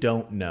 Say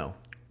don't know.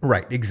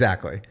 right,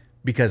 exactly,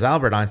 because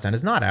Albert Einstein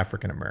is not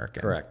African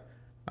American. Correct.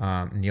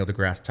 Neil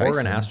deGrasse Tyson Or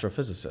an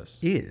astrophysicist.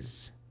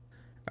 is.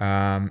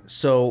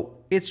 So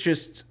it's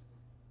just,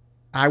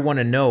 I want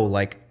to know,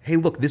 like, hey,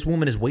 look, this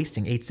woman is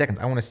wasting 8 seconds.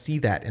 I want to see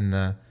that in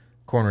the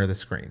corner of the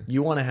screen.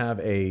 You want to have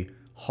a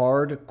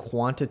hard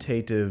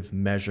quantitative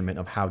measurement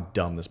of how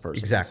dumb this person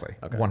Exactly,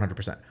 is. Okay.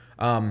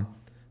 100%.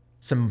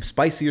 Some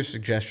spicier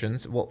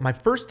suggestions. Well, my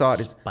first thought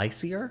is,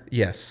 Spicier?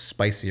 yes,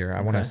 spicier. I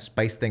want to Okay.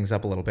 spice things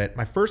up a little bit.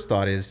 My first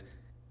thought is,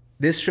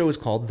 this show is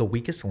called The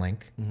Weakest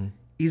Link.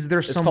 Is there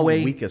It's some called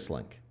way? Weakest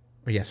Link.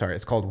 Yeah, sorry,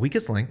 it's called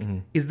Weakest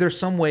Link. Is there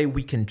some way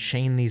we can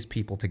chain these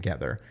people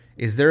together?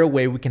 Is there a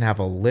way we can have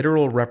a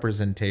literal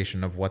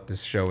representation of what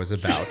this show is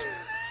about?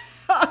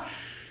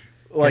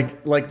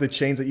 Like the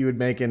chains that you would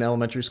make in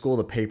elementary school,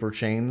 the paper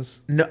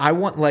chains. No, I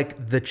want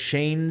like the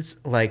chains,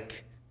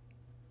 like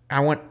I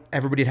want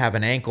everybody to have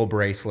an ankle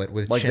bracelet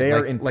with Like they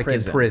are in like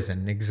prison. in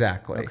prison,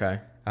 exactly. Okay.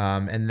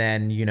 And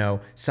then, you know,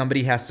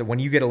 somebody has to, when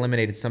you get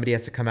eliminated, somebody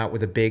has to come out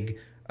with a big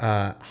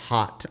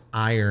hot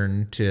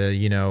iron to,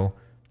 you know,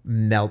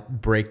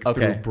 break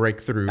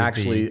through.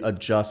 Actually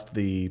adjust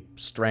the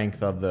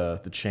strength of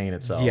the chain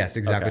itself. Yes,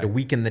 exactly. Okay. To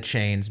weaken the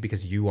chains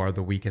because you are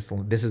the weakest.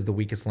 This is the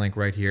weakest link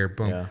right here.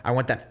 Boom. Yeah. I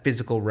want that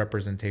physical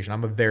representation.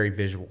 I'm a very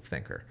visual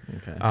thinker.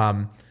 Okay.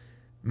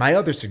 My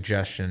other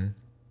suggestion,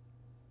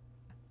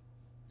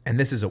 and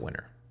this is a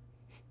winner,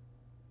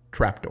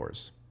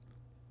 trapdoors.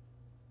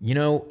 You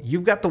know,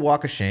 you've got the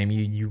walk of shame.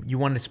 You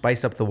wanted to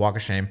spice up the walk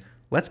of shame.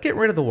 Let's get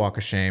rid of the walk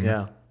of shame.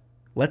 Yeah.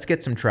 Let's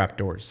get some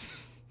trapdoors.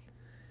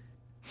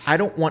 I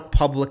don't want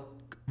public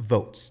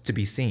votes to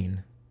be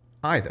seen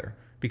either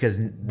because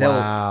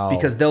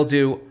they'll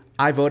do,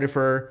 I voted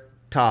for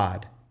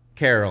Todd,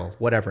 Carol,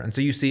 whatever. And so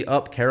you see,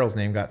 Carol's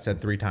name got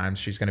said 3 times.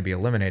 She's going to be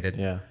eliminated.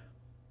 Yeah.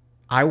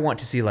 I want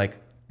to see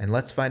and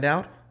let's find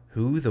out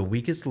who the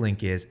weakest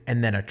link is.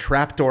 And then a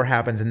trapdoor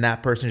happens and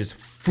that person just,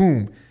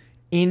 boom,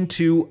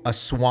 into a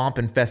swamp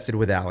infested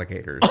with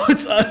alligators.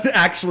 It's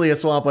actually a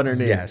swamp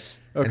underneath. Yes.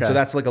 Okay. And so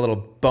that's like a little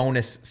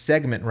bonus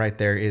segment right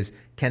there is,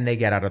 can they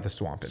get out of the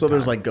swamp in So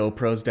there's time? like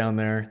GoPros down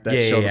there that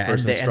show the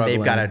person and struggling.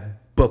 they've got to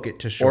book it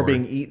to shore. or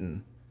being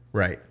eaten.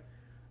 Right.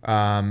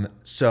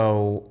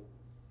 So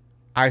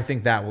I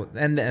think that will,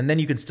 and then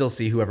you can still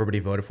see who everybody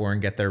voted for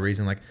and get their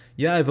reason. Like,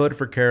 yeah, I voted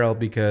for Carol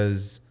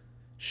because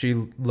she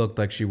looked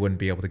like she wouldn't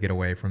be able to get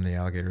away from the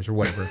alligators or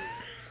whatever.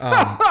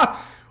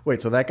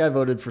 Wait, so that guy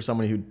voted for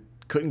somebody who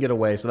couldn't get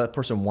away, so that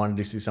person wanted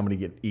to see somebody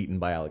get eaten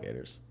by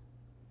alligators.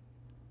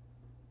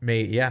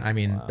 I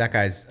mean, that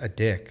guy's a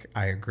dick.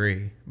 I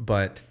agree,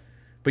 but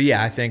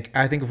yeah, I think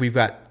if we've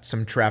got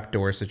some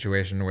trapdoor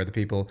situation where the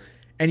people,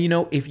 and you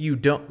know, if you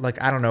don't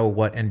like, I don't know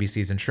what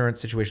NBC's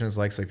insurance situation is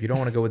like. So if you don't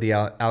want to go with the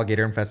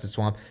alligator infested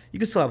swamp, you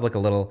can still have like a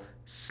little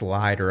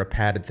slide or a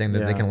padded thing that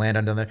they Yeah. can land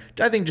on down there.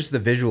 I think just the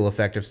visual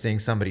effect of seeing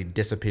somebody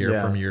disappear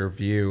Yeah. from your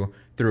view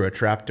through a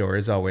trapdoor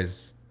is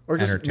always Or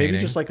just entertaining.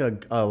 maybe just like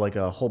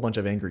a whole bunch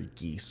of angry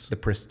geese the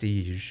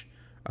prestige.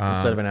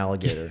 instead of an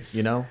alligator. Yes.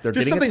 You know, they're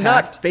Just getting something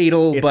attacked. not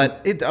fatal, It's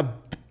but a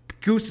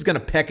goose is gonna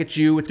peck at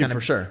you. It's gonna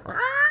for sure.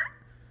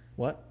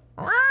 What?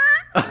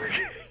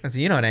 That's,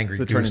 you know, an angry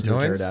Does it turn goose into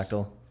noise. a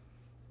pterodactyl?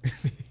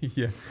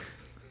 Yeah.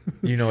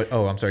 You know what?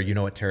 Oh, I'm sorry. You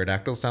know what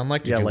pterodactyls sound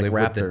like? Did Yeah, you like live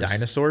raptors. with the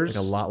dinosaurs?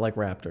 Like a lot like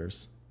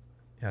raptors.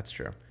 That's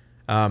true.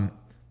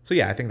 So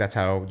yeah, I think that's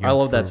how you I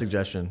love that improve.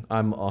 suggestion.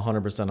 I'm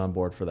 100% on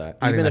board for that.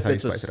 I think Even that's if how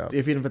it's you spice it up.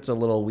 even if it's a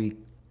little weak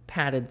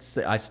padded,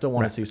 I still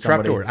want Right. to see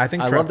somebody. Trapdoor. I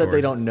think I love that they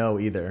trapdoors. don't know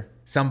either.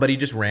 Somebody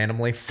just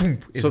randomly is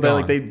So they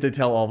gone. they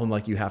tell all of them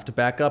like you have to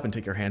back up and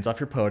take your hands off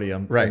your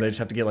podium. Right. And they just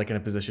have to get like in a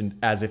position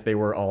as if they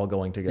were all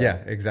going together.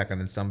 Yeah, exactly.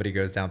 And then somebody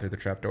goes down through the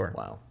trapdoor.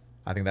 Wow.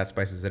 I think that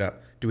spices it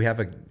up. Do we have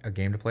a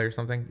game to play or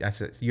something?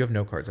 Yes, you have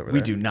no cards over there.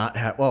 We do not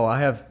have. Well, I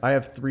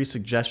have 3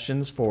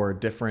 suggestions for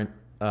different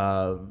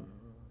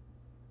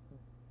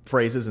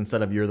phrases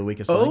instead of "you're the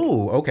weakest link."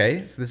 Oh,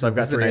 okay. So this I've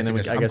got is a 3, nice and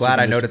then suggestion. I I'm guess we glad can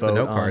I just noticed the vote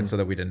note on- card so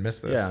that we didn't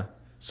miss this. Yeah.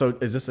 So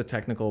is this a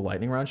technical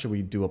lightning round? Should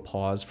we do a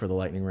pause for the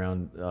lightning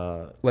round?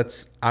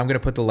 I'm gonna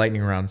put the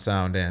lightning round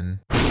sound in.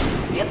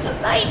 It's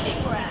a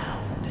lightning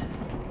round.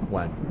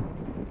 When?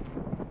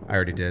 I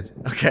already did.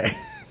 Okay.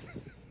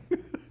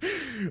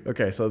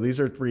 Okay, so these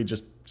are 3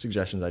 just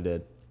suggestions I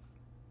did.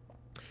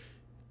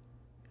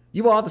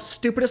 You are the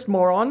stupidest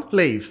moron.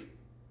 Leave.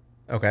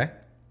 Okay.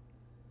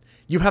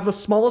 You have the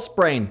smallest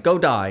brain. Go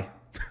die.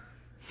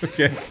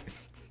 Okay.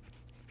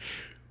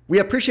 We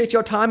appreciate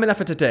your time and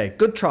effort today.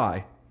 Good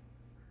try.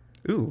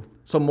 Ooh.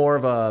 So more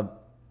of a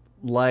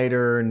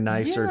lighter,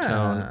 nicer Yeah.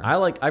 tone.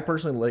 I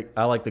personally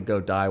like the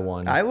go die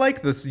one. I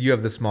like this. You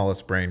have the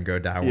smallest brain. Go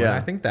die one. Yeah. I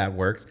think that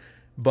works.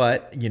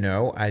 But you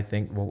know, I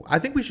think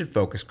we should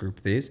focus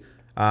group these.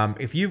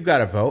 If you've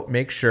got a vote,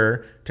 make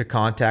sure to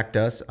contact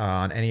us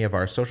on any of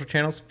our social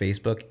channels,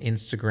 Facebook,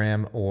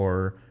 Instagram,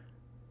 or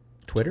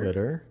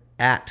Twitter.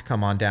 At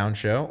Come On Down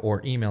Show,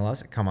 or email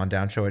us at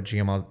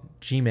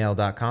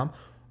comeondownshow@gmail.com,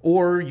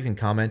 or you can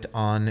comment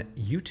on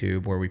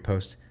YouTube where we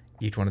post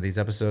each one of these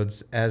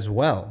episodes as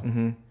well.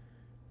 And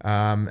let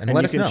us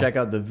know. You can check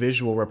out the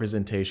visual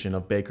representation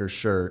of Baker's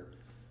shirt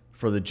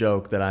for the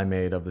joke that I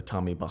made of the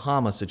Tommy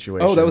Bahama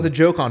situation. Oh, that was a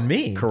joke on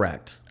me.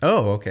 Correct.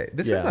 Oh, okay.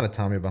 This is not a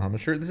Tommy Bahama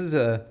shirt. This is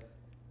a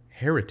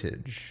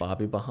Heritage.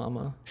 Bobby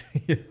Bahama.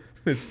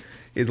 This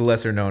is a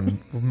lesser known,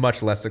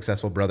 much less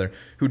successful brother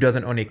who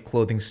doesn't own a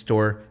clothing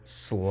store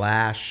 /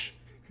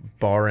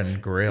 bar and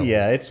grill.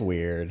 Yeah, it's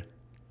weird.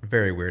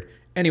 Very weird.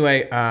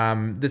 Anyway,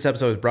 this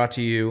episode is brought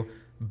to you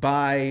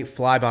by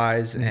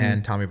Flybys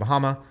and Tommy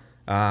Bahama.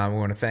 We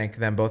want to thank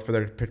them both for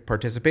their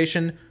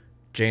participation.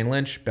 Jane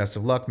Lynch, best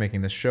of luck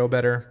making this show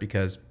better,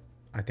 because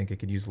I think it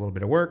could use a little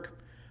bit of work.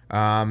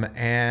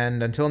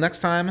 And until next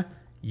time,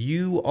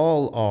 you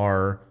all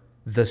are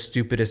the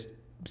stupidest,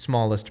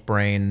 smallest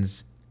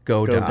brains.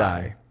 Go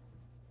die.